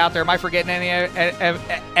everybody out there. Am I forgetting any?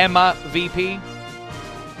 Emma VP?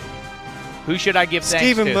 Who should I give thanks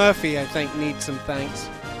to? Stephen Murphy, I think, needs some thanks.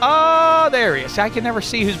 Oh, there he is. I can never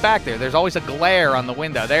see who's back there. There's always a glare on the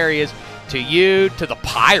window. There he is. To you, to the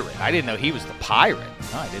Pirate. I didn't know he was the Pirate.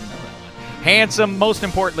 No, I didn't know that one. Handsome, most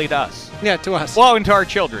importantly to us. Yeah, to us. Well, and to our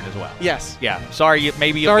children as well. Yes. Yeah. Sorry,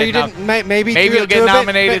 maybe you'll maybe you'll get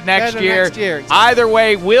nominated next year. Exactly. Either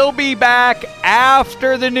way, we'll be back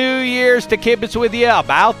after the New Year's to kibitz with you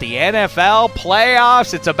about the NFL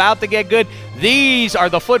playoffs. It's about to get good. These are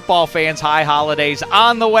the football fans' high holidays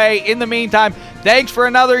on the way. In the meantime, thanks for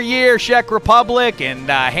another year, Czech Republic and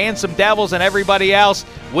Handsome Devils and everybody else.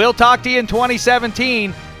 We'll talk to you in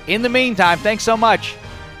 2017. In the meantime, thanks so much.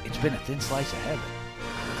 It's been a thin slice of heaven.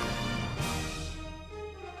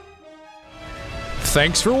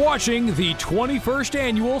 Thanks for watching the 21st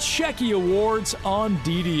Annual Shecky Awards on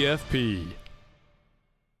DDFP.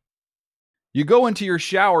 You go into your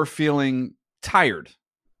shower feeling tired,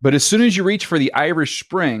 but as soon as you reach for the Irish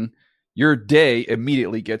Spring, your day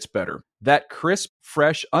immediately gets better. That crisp,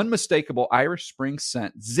 fresh, unmistakable Irish Spring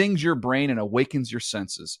scent zings your brain and awakens your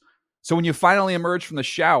senses. So when you finally emerge from the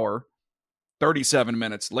shower, 37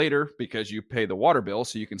 minutes later, because you pay the water bill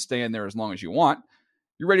so you can stay in there as long as you want,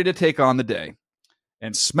 you're ready to take on the day.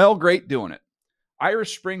 And smell great doing it.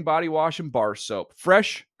 Irish Spring Body Wash and Bar Soap.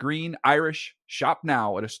 Fresh, green, Irish. Shop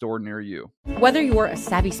now at a store near you. Whether you're a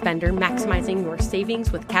savvy spender maximizing your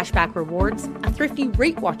savings with cashback rewards, a thrifty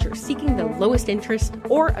rate watcher seeking the lowest interest,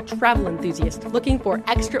 or a travel enthusiast looking for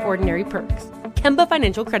extraordinary perks, Kemba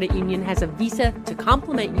Financial Credit Union has a visa to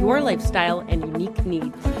complement your lifestyle and unique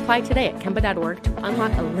needs. Apply today at Kemba.org to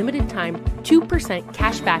unlock a limited-time 2%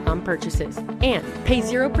 cash back on purchases and pay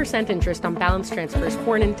 0% interest on balance transfers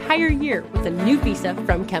for an entire year with a new visa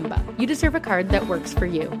from Kemba. You deserve a card that works for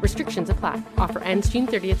you. Restrictions apply. Offer ends June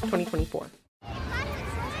 30th, 2024.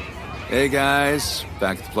 Hey guys,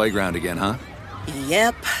 back at the playground again, huh?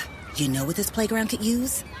 Yep. You know what this playground could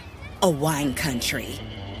use? A wine country.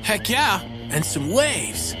 Heck yeah, and some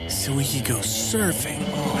waves so we could go surfing.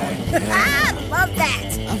 Oh, yeah. Love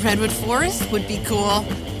that. A redwood forest would be cool.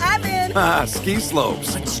 I'm in. Ski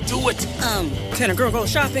slopes. Let's do it. Can a girl go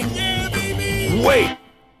shopping? Yeah, baby. Wait.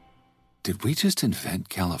 Did we just invent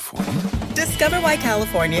California? Discover why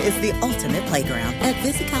California is the ultimate playground at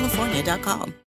visitcalifornia.com.